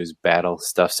streaming news battle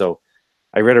stuff. So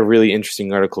I read a really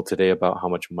interesting article today about how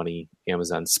much money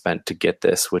Amazon spent to get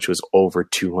this, which was over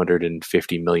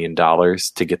 $250 million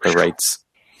to get the rights.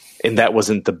 And that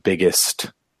wasn't the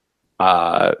biggest,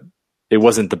 it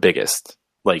wasn't the biggest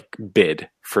like bid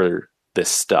for this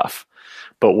stuff.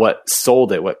 But what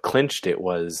sold it, what clinched it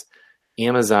was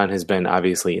Amazon has been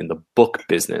obviously in the book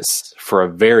business for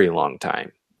a very long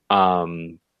time,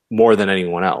 more than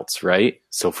anyone else, right?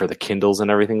 So for the Kindles and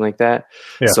everything like that.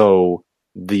 Yeah. So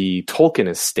the Tolkien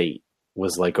estate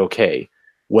was like, okay,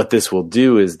 what this will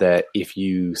do is that if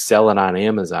you sell it on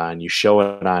Amazon, you show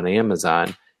it on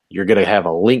Amazon, you're going to have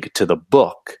a link to the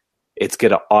book. It's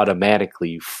going to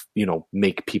automatically,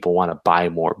 make people want to buy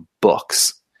more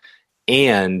books,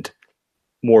 and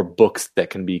more books that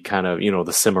can be kind of,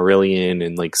 the Silmarillion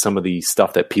and like some of the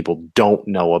stuff that people don't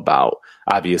know about.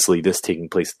 Obviously, this taking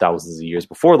place thousands of years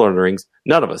before Lord of the Rings,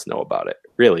 none of us know about it,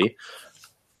 really.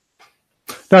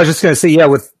 No, I was just going to say,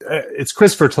 it's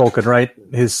Christopher Tolkien, right?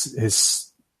 His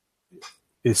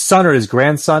son or his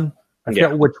grandson, I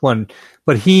forget which one,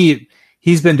 but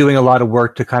he's been doing a lot of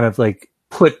work to kind of like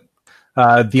put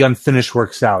the unfinished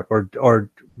works out, or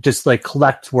just like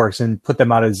collect works and put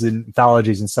them out as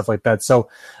anthologies and stuff like that. So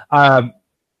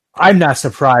I'm not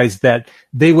surprised that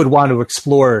they would want to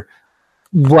explore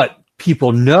what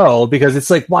people know, because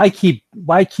it's like, why keep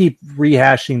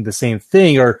rehashing the same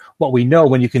thing or what we know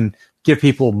when you can give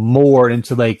people more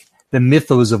into like the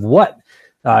mythos of what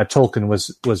Tolkien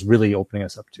was really opening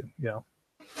us up to,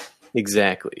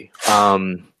 Exactly.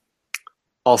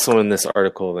 Also in this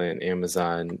article in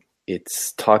Amazon,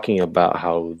 it's talking about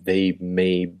how they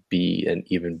may be an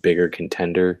even bigger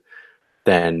contender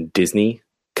than Disney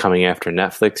coming after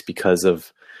Netflix because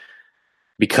of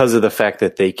the fact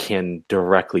that they can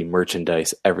directly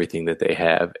merchandise everything that they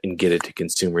have and get it to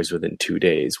consumers within 2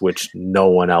 days, which no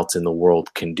one else in the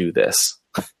world can do this.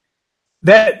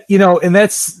 That, and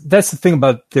that's the thing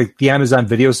about the Amazon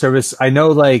Video service. I know,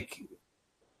 like,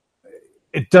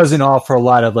 it doesn't offer a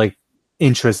lot of like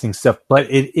interesting stuff, but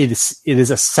it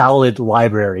is a solid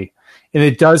library, and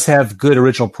it does have good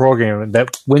original programming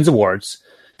that wins awards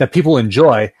that people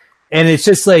enjoy. And it's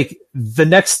just like the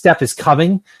next step is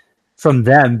coming from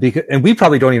them, and we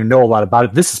probably don't even know a lot about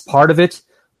it. This is part of it,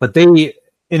 but they,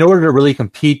 in order to really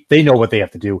compete, they know what they have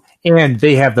to do, and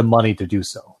they have the money to do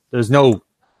so. There's no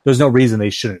reason they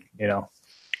shouldn't,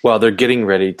 Well, they're getting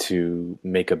ready to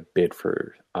make a bid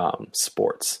for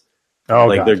sports. Oh,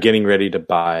 like God. They're getting ready to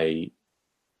buy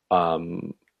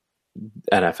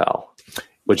NFL,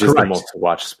 which is the most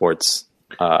watched sport.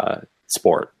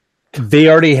 They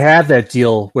already had that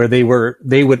deal where they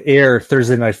would air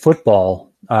Thursday Night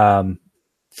Football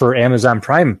for Amazon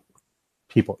Prime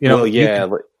people. You can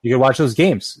watch those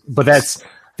games, but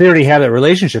they already have that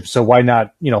relationship. So why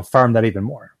not, farm that even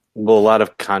more? Well, a lot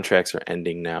of contracts are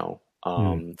ending now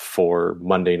for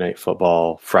Monday Night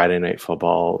Football, Friday Night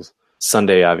Footballs.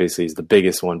 Sunday obviously is the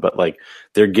biggest one, but like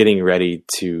they're getting ready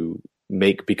to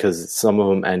make, because some of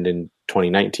them end in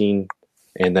 2019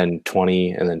 and then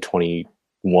 20 and then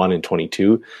 21 and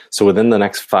 22. So within the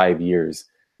next 5 years,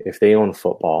 if they own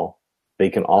football,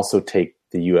 they can also take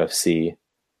the UFC.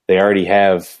 They already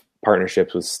have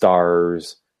partnerships with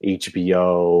Stars,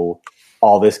 HBO,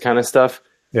 all this kind of stuff.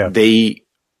 Yeah. They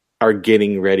are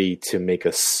getting ready to make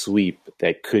a sweep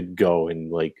that could go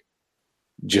and like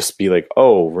just be like,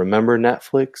 oh, remember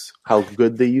Netflix? How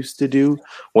good they used to do?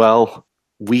 Well,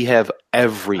 we have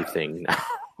everything now.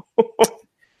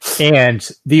 And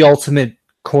the ultimate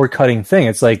cord cutting thing,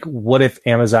 it's like, what if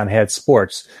Amazon had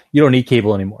sports? You don't need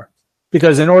cable anymore.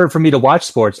 Because in order for me to watch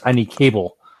sports, I need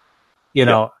cable.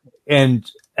 And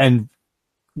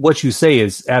what you say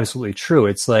is absolutely true.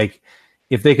 It's like,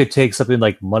 if they could take something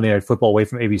like Monday Night Football away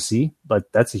from ABC,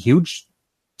 but that's a huge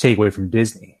takeaway from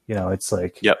Disney. It's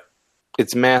like, yep.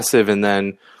 It's massive. And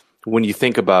then when you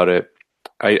think about it,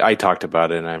 I talked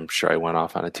about it, and I'm sure I went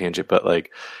off on a tangent, but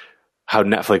like how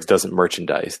Netflix doesn't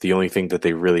merchandise. The only thing that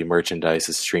they really merchandise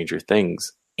is Stranger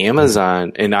Things.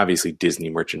 Amazon, and obviously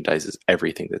Disney merchandises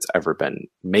everything that's ever been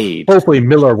made. Hopefully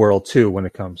Miller World too, when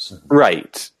it comes.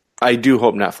 Right. I do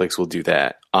hope Netflix will do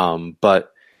that.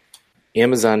 But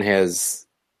Amazon has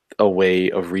a way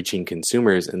of reaching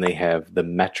consumers, and they have the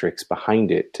metrics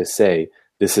behind it to say,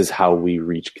 this is how we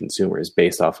reach consumers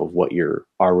based off of what you're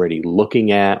already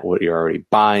looking at, what you're already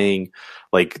buying.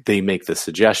 Like they make the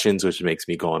suggestions, which makes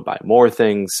me go and buy more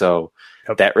things. So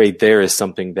that right there is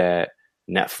something that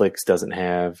Netflix doesn't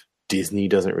have. Disney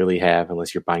doesn't really have,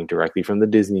 unless you're buying directly from the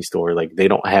Disney store. Like they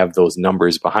don't have those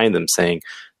numbers behind them saying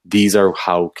these are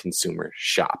how consumers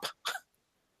shop.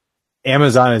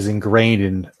 Amazon is ingrained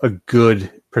in a good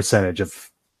percentage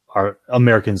of our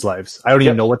Americans' lives. I don't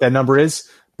even know what that number is,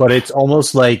 but it's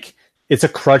almost like it's a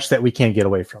crutch that we can't get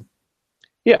away from.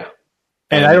 Yeah.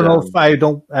 And I don't know if I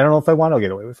don't know if I want to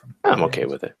get away from it. I'm okay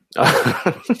with it.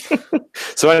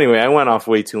 So anyway, I went off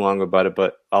way too long about it,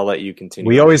 but I'll let you continue.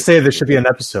 We always say there should be an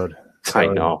episode. So I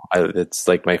know. It's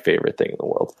like my favorite thing in the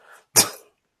world.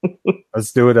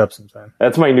 Let's do it up sometime.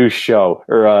 That's my new show.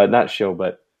 Or not show,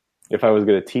 but if I was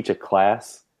going to teach a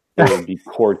class, it would be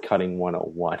cord cutting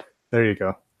 101. There you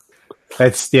go.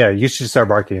 You should start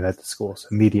marketing that to schools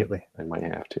immediately. I might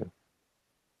have to.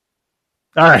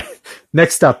 All right.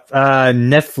 Next up,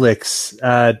 Netflix.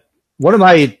 One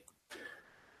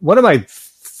of my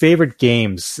favorite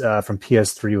games from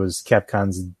PS3 was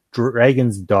Capcom's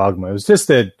Dragon's Dogma.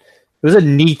 It was a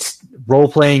neat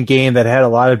role playing game that had a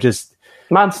lot of just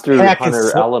Monster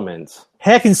Hunter elements.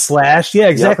 Hack and slash. Yeah,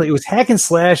 exactly. Yep. It was hack and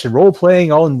slash and role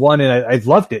playing all in one, and I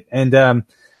loved it. And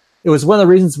it was one of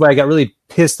the reasons why I got really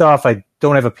pissed off. I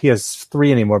don't have a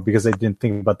PS3 anymore because I didn't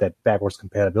think about that backwards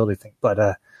compatibility thing.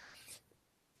 But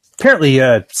apparently,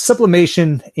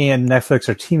 Sublimation and Netflix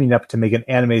are teaming up to make an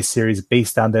anime series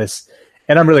based on this.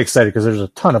 And I'm really excited because there's a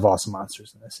ton of awesome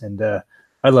monsters in this. And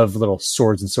I love little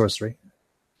swords and sorcery.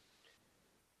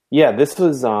 Yeah, this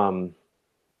was, I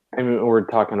mean, we're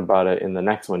talking about it in the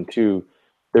next one too.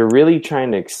 They're really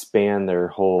trying to expand their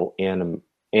whole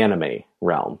anime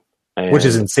realm. Which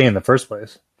is insane in the first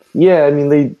place. Yeah, I mean,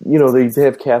 they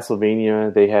have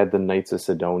Castlevania. They had the Knights of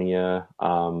Sidonia.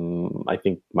 I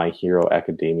think My Hero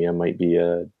Academia might be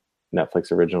a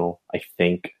Netflix original, I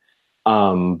think.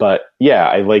 But yeah,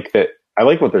 I like that. I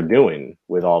like what they're doing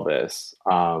with all this.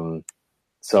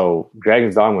 So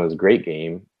Dragon's Dogma is a great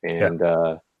game, and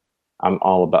I'm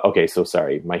all about. Okay, so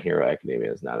sorry, My Hero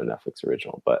Academia is not a Netflix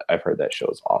original, but I've heard that show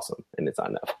is awesome, and it's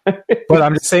on Netflix. But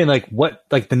I'm just saying,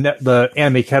 the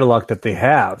anime catalog that they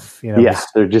have,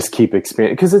 they just keep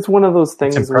expanding because it's one of those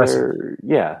things where,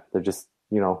 they're just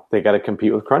they got to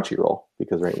compete with Crunchyroll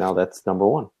because right now that's number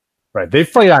one. Right, they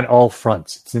fight on all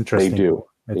fronts. It's interesting. They do.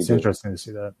 It's interesting to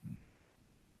see that.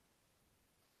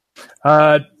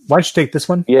 Why don't you take this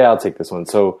one? Yeah, I'll take this one.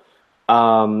 So,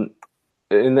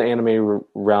 in the anime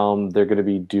realm, they're going to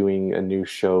be doing a new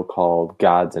show called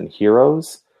Gods and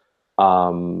Heroes.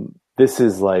 This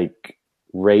is like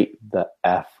right the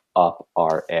F up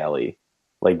our alley.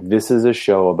 Like, this is a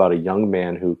show about a young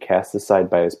man who, cast aside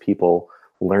by his people,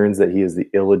 learns that he is the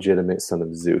illegitimate son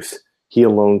of Zeus. He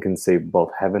alone can save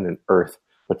both heaven and earth,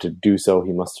 but to do so,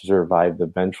 he must survive the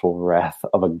vengeful wrath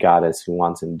of a goddess who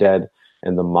wants him dead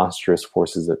and the monstrous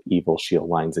forces of evil she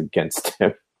aligns against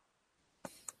him.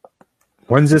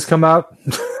 When's this come out?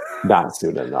 Not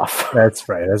soon enough. That's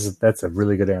right. That's a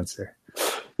really good answer.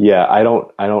 Yeah, I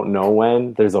don't know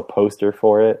when. There's a poster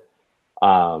for it.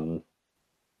 And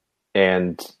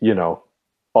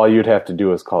all you'd have to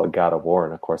do is call it God of War,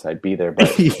 and of course I'd be there,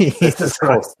 but this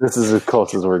is as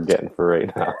close as we're getting for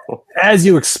right now. As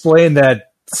you explained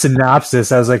that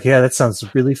synopsis, I was like, yeah, that sounds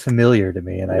really familiar to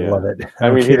me, and I love it.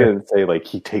 I mean, he didn't say like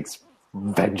he takes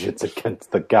vengeance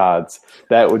against the gods.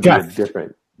 That would be a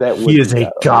different. He is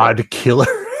a god killer.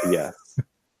 Yes.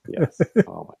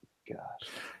 Oh my gosh.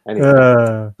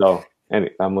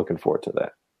 Anyway, I'm looking forward to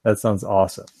that. That sounds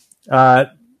awesome.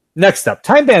 Next up,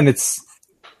 Time Bandits.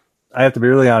 I have to be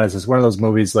really honest. It's one of those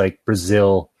movies like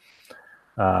Brazil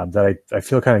that I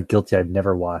feel kind of guilty I've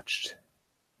never watched.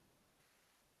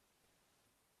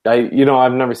 I've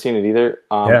never seen it either.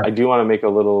 I do want to make a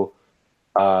little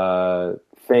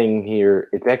thing here.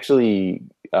 It's actually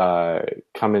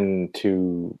coming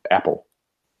to Apple.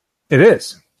 It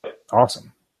is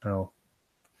awesome.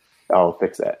 I'll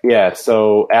fix that. Yeah,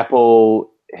 so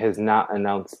Apple has not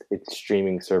announced its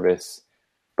streaming service,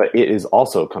 but it is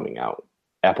also coming out.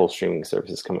 Apple's streaming service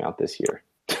is coming out this year.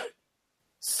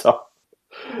 So,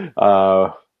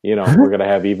 we're going to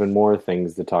have even more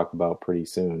things to talk about pretty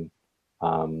soon,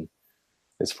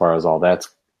 as far as all that's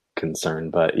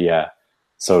concerned. But yeah,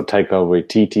 so Taika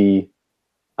Waititi,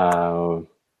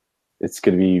 it's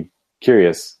going to be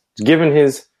curious. Given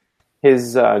his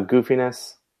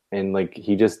goofiness, and like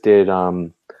he just did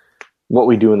What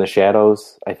We Do in the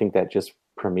Shadows, I think that just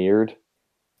premiered.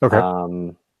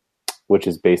 Okay. Which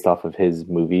is based off of his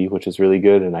movie, which is really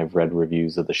good. And I've read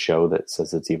reviews of the show that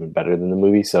says it's even better than the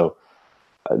movie. So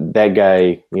that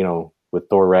guy, with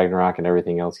Thor Ragnarok and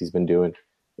everything else he's been doing,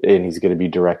 and he's going to be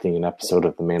directing an episode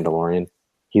of The Mandalorian.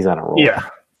 He's on a roll. Yeah.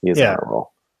 He is on a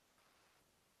roll.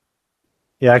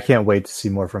 Yeah, I can't wait to see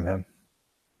more from him.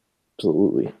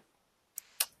 Absolutely.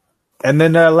 And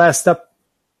then last up,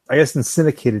 I guess in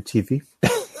syndicated TV.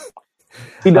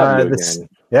 CW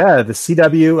the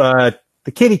CW.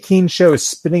 The Katie Keene show is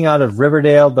spinning out of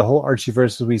Riverdale. The whole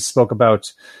Archieverse we spoke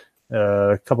about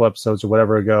a couple episodes or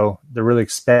whatever ago. They're really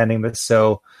expanding this.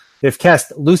 So they've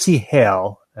cast Lucy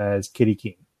Hale as Katie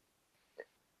Keene.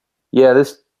 Yeah,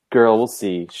 this girl, we'll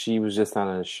see. She was just on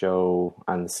a show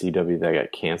on the CW that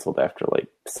got canceled after like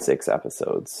 6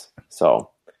 episodes. So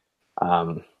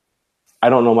I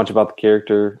don't know much about the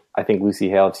character. I think Lucy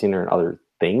Hale, I've seen her in other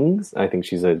things. I think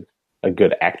she's a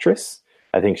good actress.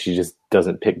 I think she just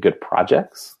doesn't pick good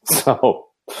projects. So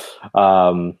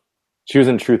she was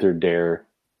in Truth or Dare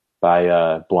by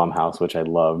Blumhouse, which I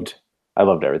loved. I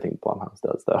loved everything Blumhouse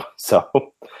does, though. So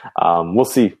we'll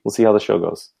see. We'll see how the show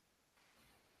goes.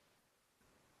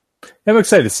 I'm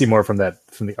excited to see more from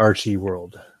the Archie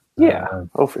world. Yeah.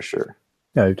 For sure.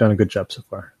 Yeah, they've done a good job so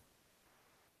far.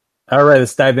 All right,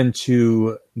 let's dive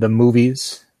into the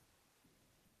movies.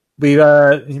 We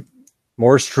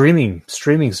more streaming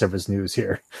service news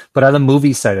here, but on the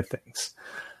movie side of things,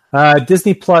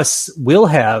 Disney Plus will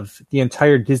have the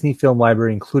entire Disney film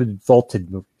library, included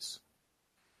vaulted movies.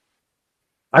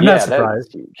 I'm not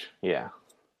surprised. That is huge. Yeah,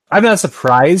 I'm not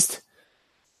surprised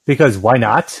because why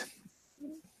not?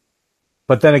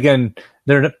 But then again,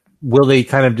 will they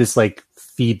kind of just like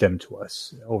feed them to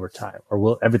us over time, or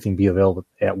will everything be available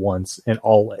at once and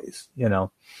always?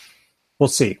 We'll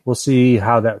see. We'll see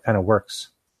how that kind of works.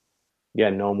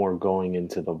 Yeah, no more going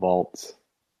into the vaults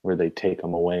where they take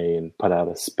them away and put out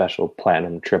a special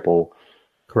platinum triple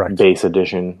base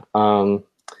edition. That's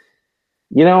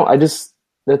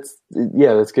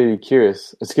gonna be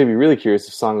curious. It's gonna be really curious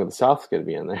if Song of the South is gonna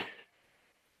be in there.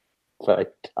 But I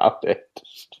doubt it.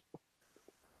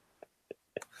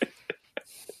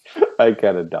 I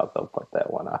kind of doubt they'll put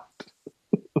that one out.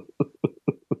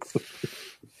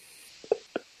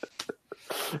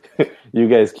 You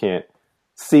guys can't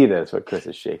see this, but Chris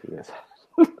is shaking his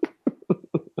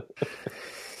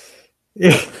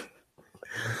head.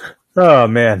 Oh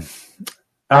man.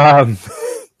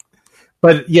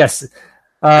 But yes,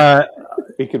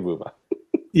 we could move on.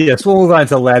 Yes, we'll move on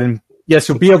to Aladdin. Yes,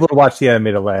 you'll be able to watch the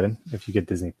animated Aladdin if you get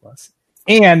Disney Plus,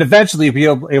 and eventually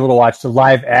you'll be able to watch the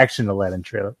live action Aladdin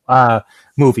trailer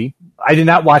movie. I did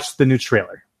not watch the new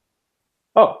trailer.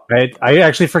 Oh, right. I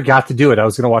actually forgot to do it. I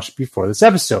was going to watch it before this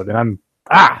episode, and I'm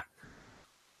a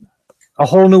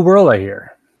whole new world. I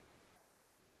hear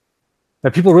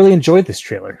that people really enjoyed this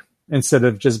trailer instead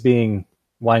of just being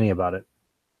whiny about it.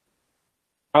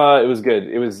 It was good.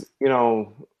 It was, it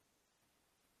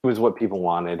was what people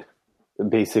wanted.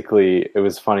 Basically, it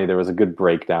was funny. There was a good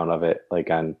breakdown of it,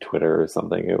 like on Twitter or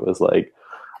something. It was like,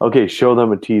 okay, show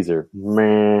them a teaser.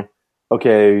 Meh.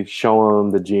 Okay, show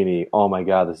them the genie. Oh my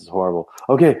God, this is horrible.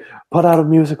 Okay, put out a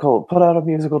musical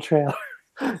trailer.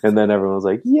 And then everyone was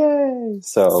like, yay.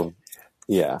 So,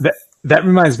 yeah. That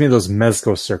reminds me of those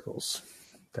Mezco circles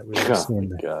that we were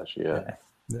seeing. Oh my gosh, yeah.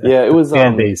 Yeah, it was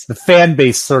the fan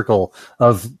base circle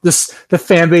of this. The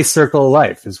fan base circle of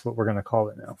life is what we're going to call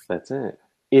it now. That's it.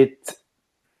 It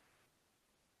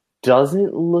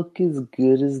doesn't look as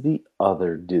good as the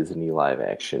other Disney live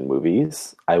action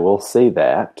movies. I will say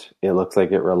that. It looks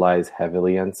like it relies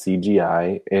heavily on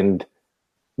CGI, and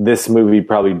this movie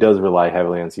probably does rely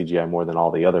heavily on CGI more than all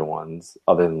the other ones,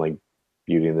 other than like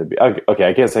Beauty and the Beast. Okay,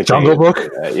 I guess I can't. Jungle Book?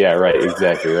 Yeah, right,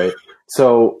 exactly, right.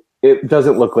 So it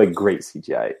doesn't look like great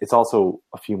CGI. It's also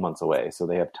a few months away, so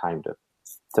they have time to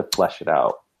flesh it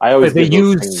out. I always they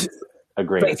used a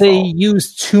great. They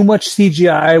used too much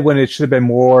CGI when it should have been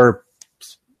more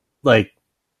like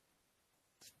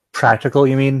practical.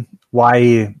 You mean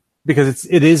why? Because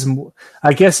it is.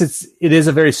 I guess it is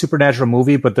a very supernatural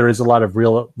movie, but there is a lot of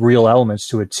real elements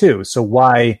to it too. So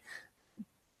why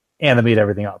animate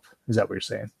everything up? Is that what you're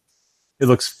saying? It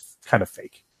looks kind of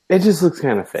fake. It just looks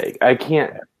kind of fake. I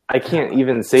can't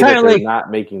even say that they're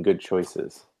not making good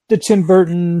choices. The Tim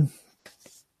Burton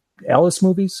Alice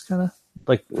movies, kind of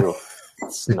like.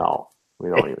 No, we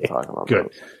don't even talk about good.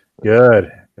 those.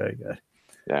 Good. Very good.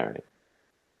 All right.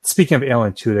 Speaking of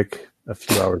Alan Tudyk, a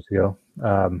few hours ago,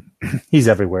 he's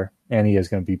everywhere, and he is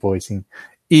going to be voicing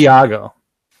Iago.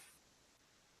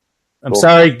 I'm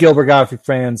sorry, Gilbert Gottfried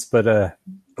fans, but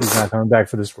he's not coming back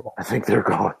for this role. I think they're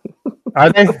going.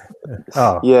 Are they?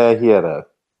 Oh, yeah. He had a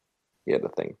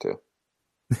thing too,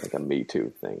 like a Me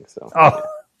Too thing. So. Oh,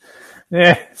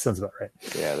 yeah, sounds about right.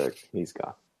 Yeah, he's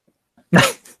gone.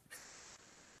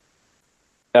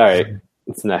 All right,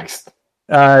 what's next?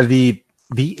 The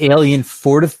Alien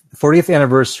 40th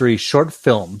anniversary short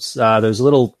films. There's a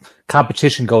little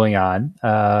competition going on.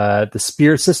 The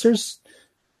Spirit Sisters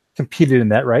competed in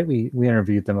that, right? We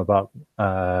interviewed them about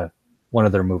one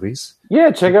of their movies.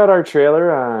 Yeah, check out our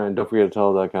trailer on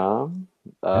don'tforgettotell.com.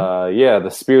 Yeah, the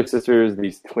Spirit Sisters,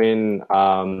 these twin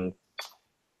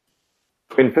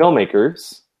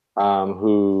filmmakers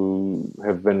who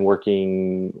have been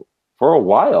working for a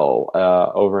while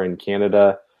over in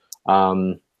Canada.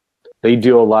 They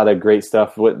do a lot of great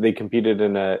stuff. They competed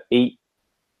in a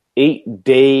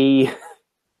 8-day,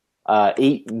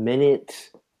 8-minute,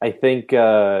 I think,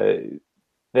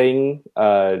 thing,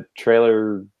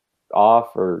 trailer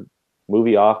off or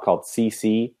movie off called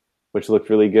CC, which looked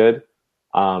really good.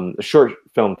 A short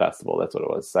film festival, that's what it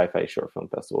was, sci-fi short film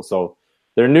festival. So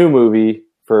their new movie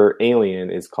for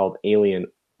Alien is called Alien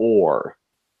Ore.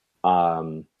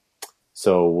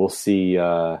 So we'll see.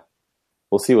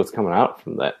 We'll see what's coming out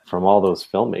from all those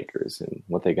filmmakers and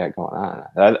what they got going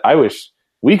on. I wish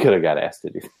we could have got asked to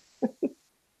do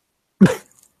that.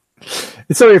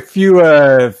 It's only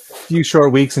a few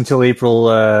short weeks until April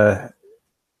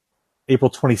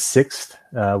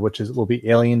 26th, which will be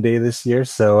Alien Day this year.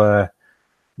 So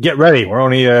get ready. We're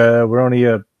only a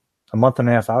month and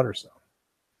a half out or so.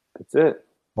 That's it.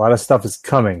 A lot of stuff is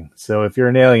coming. So if you're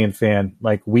an Alien fan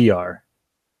like we are,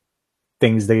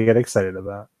 things to get excited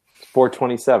about.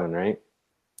 427, right?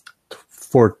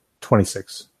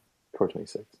 426.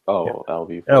 426. Oh, yeah.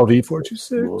 LV. LV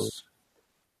 426.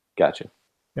 Gotcha.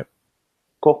 Yep.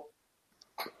 Cool.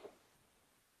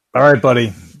 All right,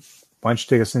 buddy. Why don't you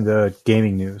take us into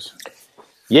gaming news?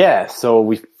 Yeah, so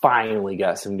we finally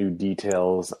got some new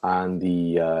details on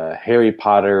the Harry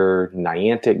Potter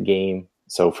Niantic game.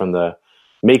 So from the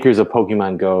makers of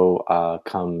Pokemon Go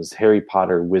comes Harry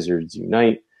Potter Wizards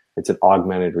Unite. It's an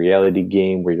augmented reality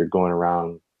game where you're going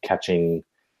around catching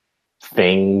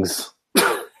things,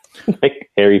 like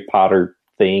Harry Potter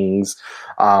things.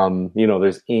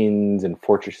 There's inns and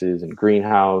fortresses and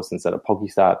greenhouse instead of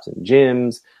Pokestops and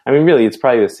gyms. I mean, really, it's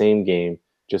probably the same game,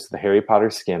 just the Harry Potter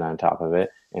skin on top of it,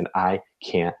 and I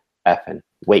can't effing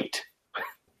wait.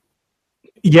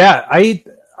 Yeah,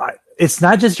 it's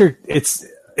not just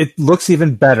it looks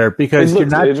even better because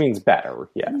it means better,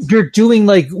 yes. You're doing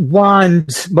like wand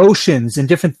motions and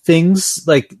different things.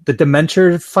 Like the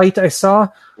Dementor fight I saw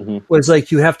was like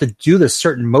you have to do this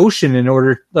certain motion in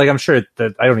order. Like I'm sure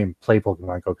that I don't even play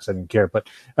Pokemon Go because I didn't care, but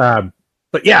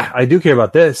yeah, I do care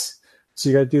about this. So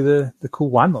you got to do the cool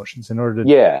wand motions in order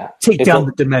to take down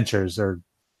the Dementors.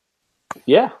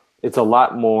 It's a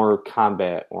lot more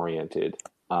combat oriented.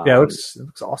 It looks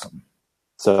awesome.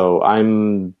 So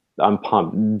I'm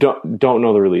pumped. Don't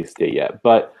know the release date yet,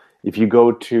 but if you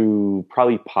go to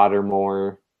probably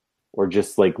Pottermore or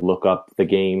just like look up the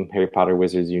game Harry Potter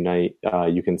Wizards Unite,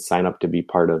 you can sign up to be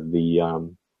part of the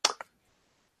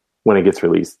when it gets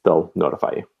released, they'll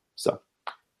notify you. So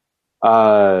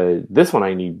this one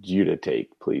I need you to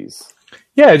take, please.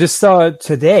 Yeah, I just saw it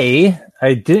today.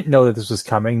 I didn't know that this was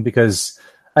coming because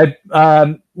I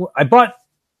bought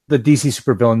the DC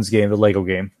Supervillains game, the Lego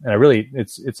game, and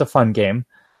it's a fun game.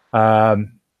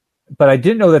 But I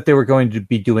didn't know that they were going to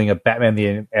be doing a Batman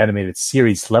the Animated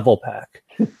Series level pack.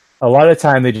 A lot of the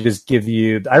time they just give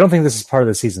you, I don't think this is part of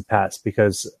the season pass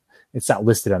because it's not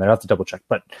listed on there. I have to double check,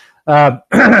 but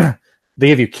they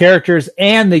give you characters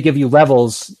and they give you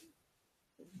levels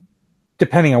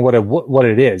depending on what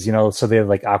it is, so they have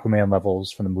like Aquaman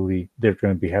levels from the movie. They're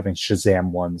going to be having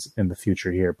Shazam ones in the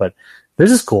future here, but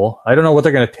this is cool. I don't know what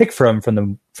they're going to pick from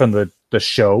the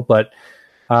show, but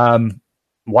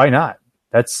why not?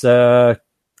 That's I'm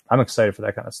excited for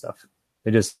that kind of stuff. They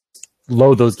just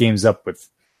load those games up with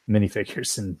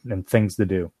minifigures and things to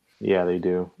do. Yeah, they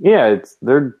do. Yeah,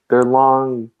 they're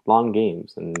long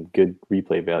games and good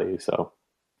replay value, so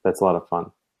that's a lot of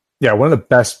fun. Yeah, one of the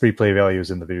best replay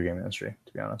values in the video game industry,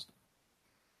 to be honest.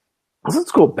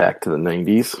 Let's go back to the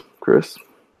 90s, Chris.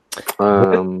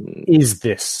 What is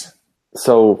this?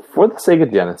 So for the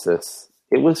Sega Genesis,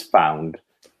 it was found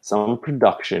some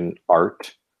production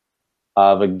art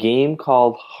of a game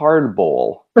called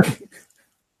Hardball,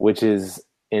 which is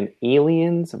an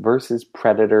Aliens versus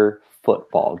Predator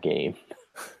football game.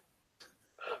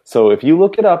 So if you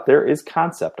look it up, there is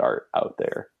concept art out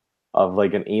there of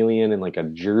like an alien in like a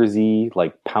jersey,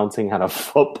 like pouncing on a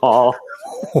football.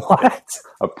 What?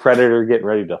 A predator getting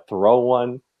ready to throw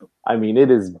one. I mean,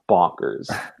 it is bonkers.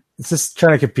 It's just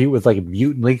trying to compete with like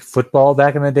Mutant League football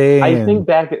back in the day. I think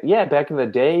back in the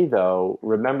day though,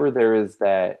 remember there was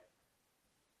that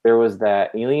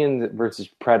Alien versus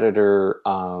Predator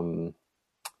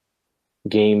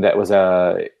game that was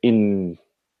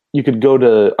you could go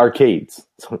to arcades.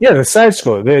 Yeah, the side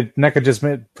scroller. NECA just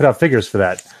put out figures for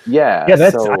that. Yeah,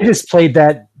 I just played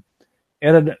that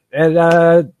at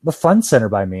the Fun Center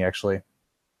by me actually.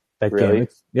 That really?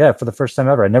 Game, for the first time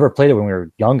ever. I never played it when we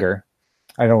were younger.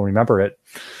 I don't remember it.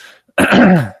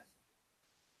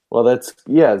 Well,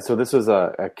 so this was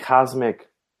a cosmic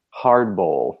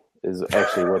hardball is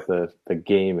actually what the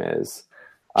game is.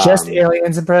 Just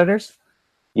aliens and predators?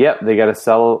 Yep, they got to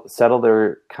settle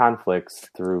their conflicts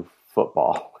through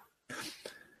football.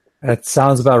 That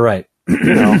sounds about right.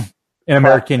 In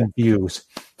American views.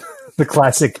 The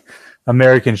classic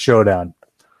American showdown.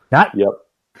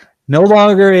 No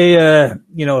longer a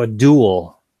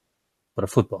duel, but a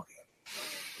football game.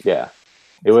 Yeah.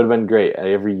 It would have been great.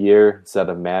 Every year, instead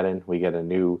of Madden, we get a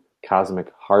new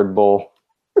cosmic hardball.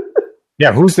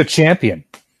 Yeah, who's the champion?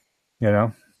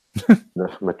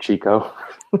 Machiko.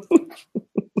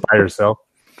 By herself.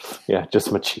 Yeah, just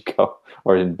Machiko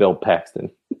or Bill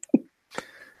Paxton.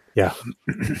 Yeah.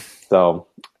 So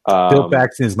Bill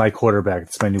Paxton is my quarterback.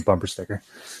 It's my new bumper sticker.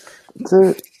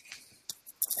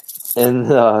 And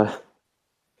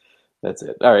that's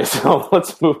it. All right, so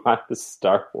let's move on to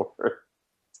Star Wars.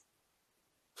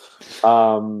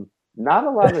 Not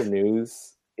a lot of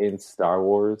news in Star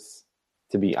Wars,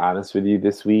 to be honest with you,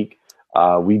 this week.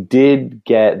 We did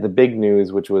get the big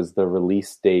news, which was the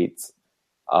release dates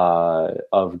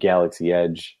of Galaxy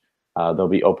Edge. They'll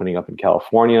be opening up in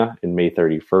California in May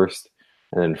 31st,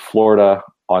 and then Florida,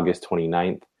 August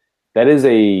 29th. That is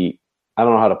I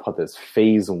don't know how to put this,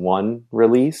 phase 1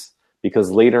 release,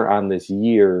 because later on this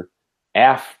year,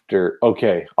 I'll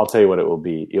tell you what it will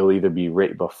be. It'll either be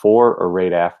right before or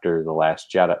right after The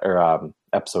Last Jedi, or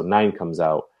Episode 9 comes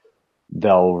out.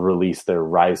 They'll release their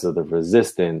Rise of the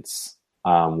Resistance,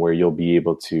 where you'll be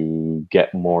able to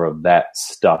get more of that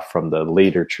stuff from the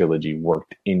later trilogy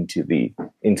worked into the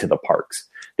parks.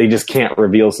 They just can't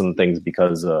reveal some things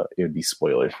because it would be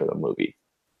spoilers for the movie.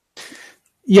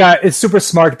 Yeah, it's super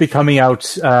smart to be coming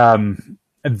out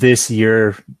this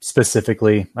year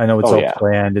specifically. I know it's all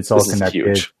planned. It's all connected.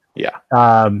 Huge.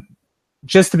 Yeah.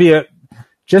 Just to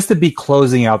be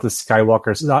closing out the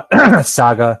Skywalker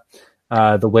saga,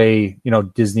 the way,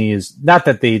 Disney is, not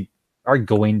that they are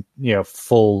going,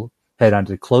 full head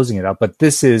onto closing it out, but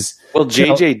this is... Well,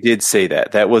 JJ did say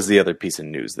that. That was the other piece of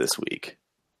news this week.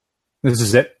 This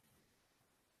is it?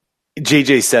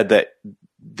 JJ said that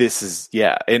this is,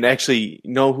 and actually,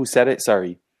 you know who said it?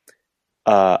 Sorry.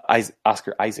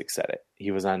 Oscar Isaac said it. He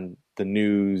was on the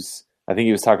news. I think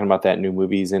he was talking about that new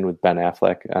movie he's in with Ben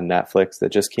Affleck on Netflix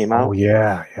that just came out. Oh,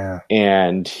 yeah.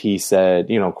 And he said,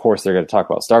 of course they're going to talk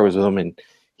about Star Wars with him. And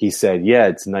he said, yeah,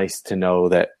 it's nice to know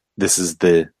that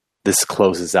this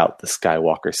closes out the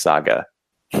Skywalker saga.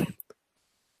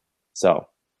 So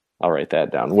I'll write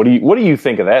that down. What do you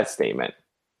think of that statement?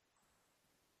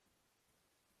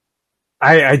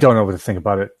 I don't know what to think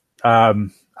about it.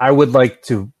 I would like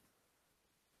to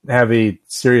have a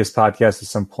serious podcast at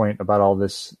some point about all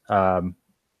this.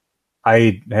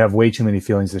 I have way too many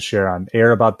feelings to share on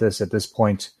air about this at this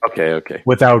point. Okay.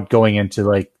 Without going into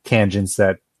like tangents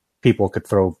that people could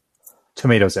throw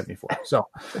tomatoes at me for. So,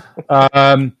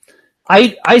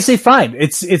 I say fine.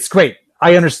 It's great.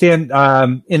 I understand.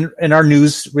 In our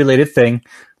news related thing,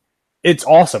 it's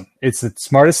awesome. It's the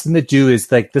smartest thing to do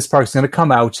is like this park's going to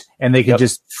come out and they can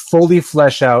just fully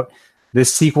flesh out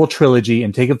this sequel trilogy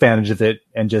and take advantage of it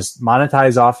and just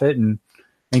monetize off it and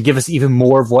give us even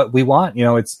more of what we want.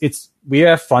 We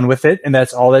have fun with it and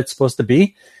that's all that's supposed to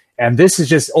be. And this is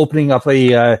just opening up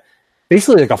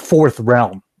basically like a fourth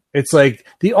realm. It's like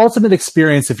the ultimate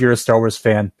experience if you're a Star Wars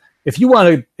fan. If you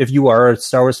are a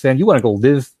Star Wars fan, you want to go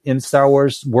live in Star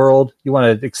Wars world. You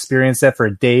want to experience that for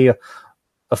a day,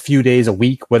 a few days, a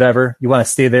week, whatever. You want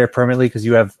to stay there permanently because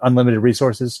you have unlimited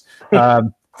resources.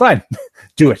 Fine,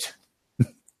 do it.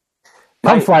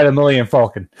 Come fly the Millennium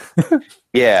Falcon.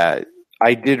 Yeah,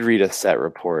 I did read a set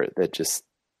report that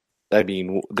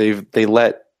they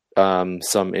let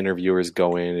some interviewers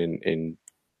go in and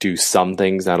do some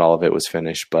things. Not all of it was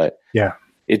finished, but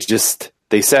it just,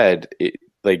 they said,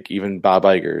 like even Bob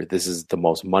Iger, this is the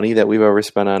most money that we've ever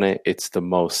spent on it. It's the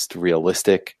most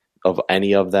realistic of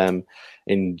any of them.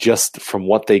 And just from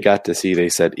what they got to see, they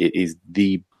said it is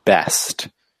the best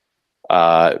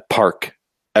park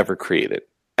ever created.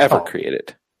 How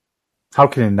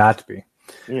can it not be?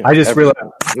 Yeah, I just realized,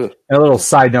 a little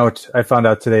side note, I found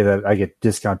out today that I get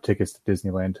discount tickets to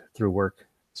Disneyland through work.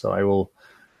 So I will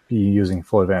be using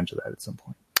full advantage of that at some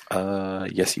point.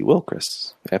 Yes, you will,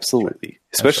 Chris. Absolutely.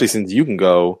 Especially since you can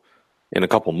go in a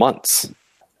couple months,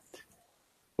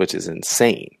 which is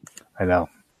insane. I know.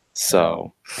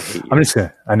 So I'm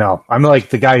like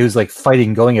the guy who's like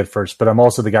fighting going at first, but I'm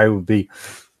also the guy who would be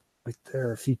right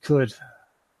there if he could.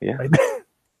 Yeah. Right.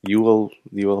 You will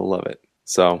love it.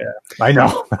 So I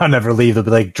know. I'll never leave. They'll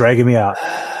be like dragging me out.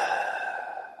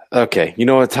 Okay. You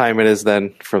know what time it is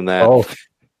then from that?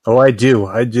 Oh, I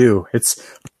do.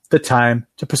 It's the time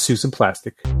to pursue some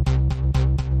plastic.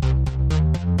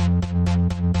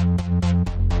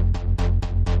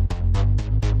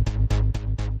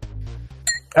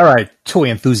 All right, toy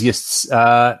enthusiasts.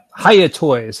 Hiya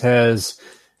Toys has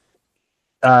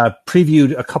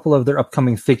previewed a couple of their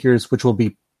upcoming figures, which will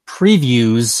be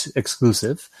previews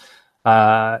exclusive.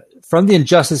 From the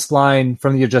Injustice line,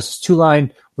 from the Injustice 2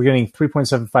 line, we're getting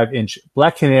 3.75-inch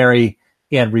Black Canary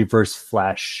and Reverse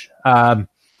Flash.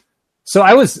 So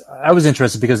I was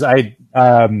interested because I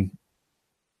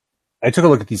took a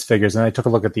look at these figures and I took a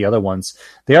look at the other ones.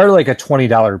 They are like a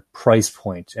 $20 price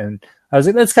point, and I was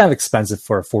like, that's kind of expensive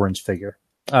for a 4-inch figure.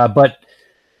 But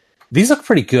These look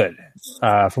pretty good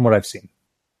from what I've seen.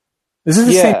 This is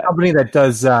the same company that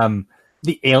does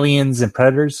the Aliens and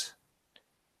Predators?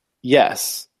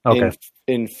 Yes. Okay.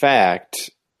 In fact,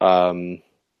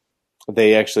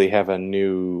 they actually have a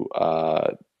new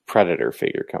Predator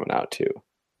figure coming out too.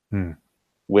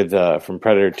 With from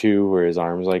Predator 2 where his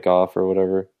arm's like off or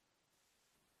whatever.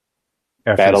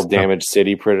 Battle Damaged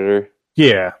City Predator.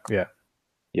 Yeah.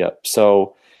 Yep.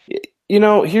 So,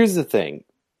 here's the thing.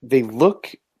 They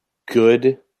look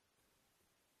good,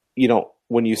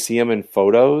 when you see them in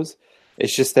photos.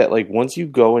 It's just that, like, once you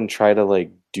go and try to,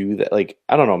 like, do that, like,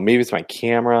 I don't know, maybe it's my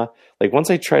camera. Like,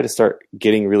 once I try to start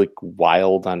getting really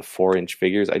wild on 4-inch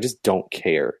figures, I just don't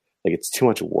care. Like, it's too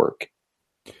much work.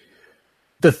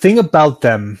 The thing about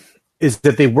them is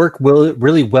that they work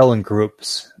really well in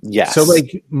groups. Yes. So,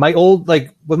 like,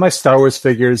 with my Star Wars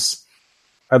figures,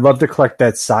 I'd love to collect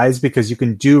that size because you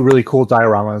can do really cool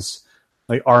dioramas,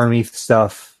 like army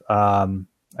stuff. I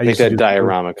think that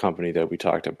diorama company that we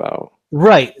talked about.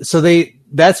 Right. So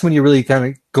that's when you really kind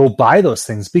of go buy those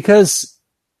things because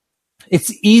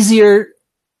it's easier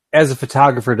as a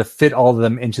photographer to fit all of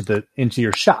them into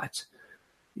your shot.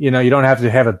 You don't have to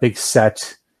have a big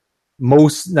set.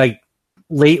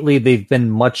 Lately they've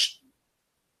been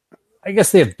I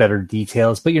guess they have better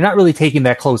details, but you're not really taking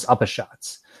that close up a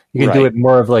shots. You can do it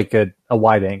more of like a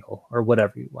wide angle or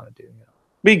whatever you want to do.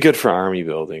 Be good for army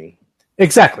building.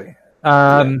 Exactly.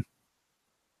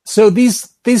 So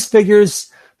these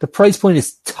figures, the price point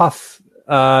is tough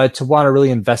to want to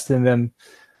really invest in them,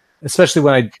 especially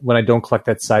when I don't collect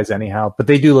that size anyhow. But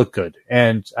they do look good,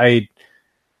 and I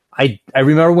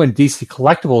remember when DC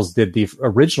Collectibles did the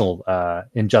original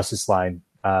Injustice line,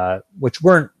 which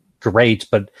weren't great,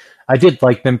 but I did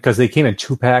like them because they came in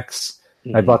 2-packs.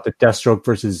 Mm-hmm. I bought the Deathstroke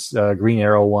versus Green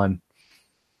Arrow one,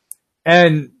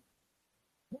 and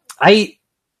I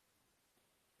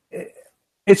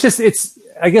guess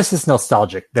it's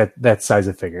nostalgic that size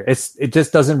of figure. It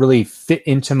just doesn't really fit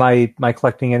into my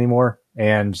collecting anymore,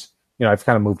 and I've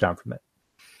kind of moved on from it.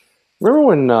 Remember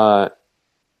when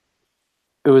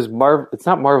it was Marvel? It's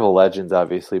not Marvel Legends,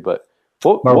 obviously, but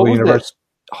Marvel Universe.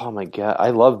 Oh my god,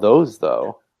 I love those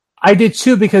though. I did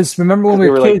too because remember when we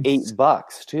were kids, like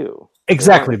 $8 too.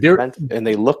 Exactly, and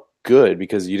they look good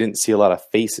because you didn't see a lot of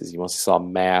faces. You mostly saw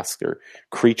masks or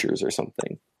creatures or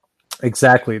something.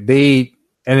 Exactly.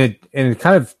 And it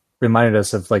kind of reminded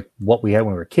us of like what we had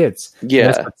when we were kids. Yeah,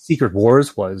 and that's what Secret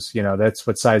Wars was. That's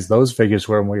what size those figures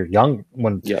were when we were young.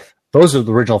 Those are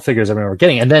the original figures I remember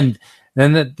getting. And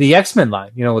then the X-Men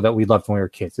line, that we loved when we were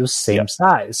kids. It was the same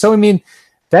size. So I mean,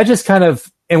 that just kind of,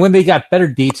 and when they got better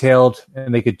detailed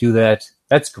and they could do that,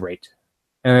 that's great.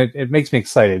 And it makes me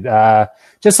excited.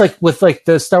 Just like with like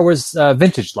the Star Wars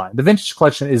vintage line, the vintage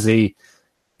collection is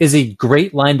a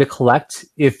great line to collect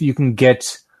if you can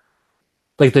get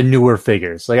like the newer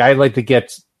figures. Like I like to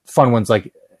get fun ones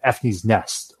like Ethne's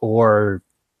Nest or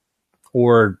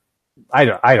I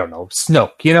don't know,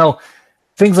 Snoke,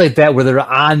 things like that where they're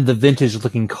on the vintage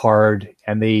looking card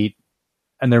and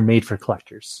they're made for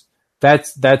collectors.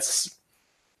 That's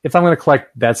if I'm going to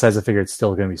collect that size of figure, it's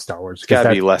still going to be Star Wars. It's got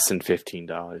to be less than $15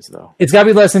 though. It's got to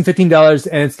be less than $15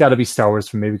 and it's got to be Star Wars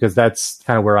for me because that's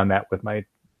kind of where I'm at with my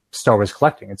Star Wars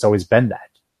collecting. It's always been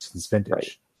that since vintage.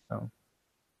 Right. So.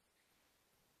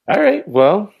 All right.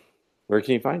 Well, where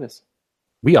can you find us?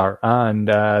 We are on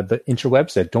the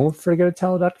interwebs at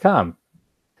don'tforgetatell.com.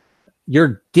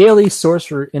 Your daily source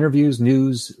for interviews,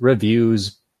 news,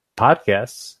 reviews,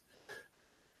 podcasts,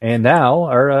 and now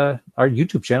our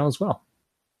YouTube channel as well.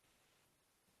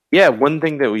 Yeah, one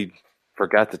thing that we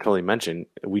forgot to totally mention,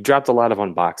 we dropped a lot of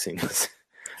unboxings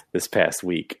this past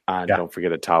week on Don't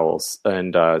Forget It Towels,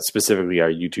 and specifically our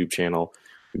YouTube channel.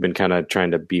 We've been kind of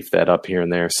trying to beef that up here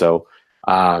and there. So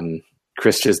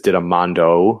Chris just did a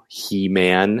Mondo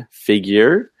He-Man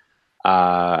figure.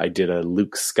 I did a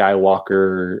Luke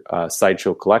Skywalker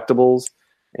Sideshow Collectibles.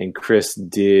 And Chris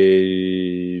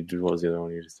did, what was the other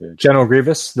one you just did? General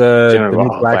Grievous, the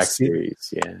new Black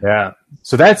Series. Yeah.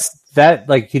 So that,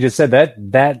 like he just said,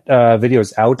 that video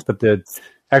is out, but the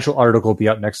actual article will be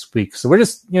out next week. So we're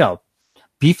just,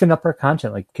 beefing up our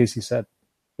content, like Casey said.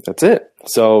 That's it.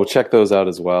 So check those out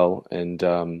as well. And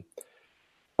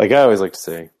like I always like to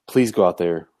say, please go out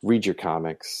there, read your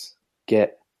comics,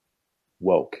 get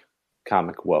woke.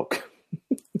 Comic woke.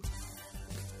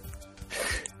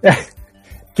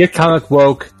 Get comic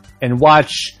woke and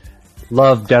watch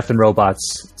Love, Death, and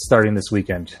Robots starting this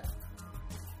weekend.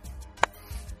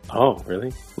 Oh,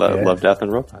 really? Love, Death,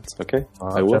 and Robots. Okay.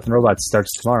 Love, Death, and Robots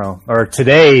starts tomorrow. Or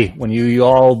today when you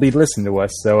all be listening to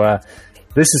us. So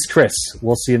this is Chris.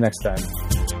 We'll see you next time.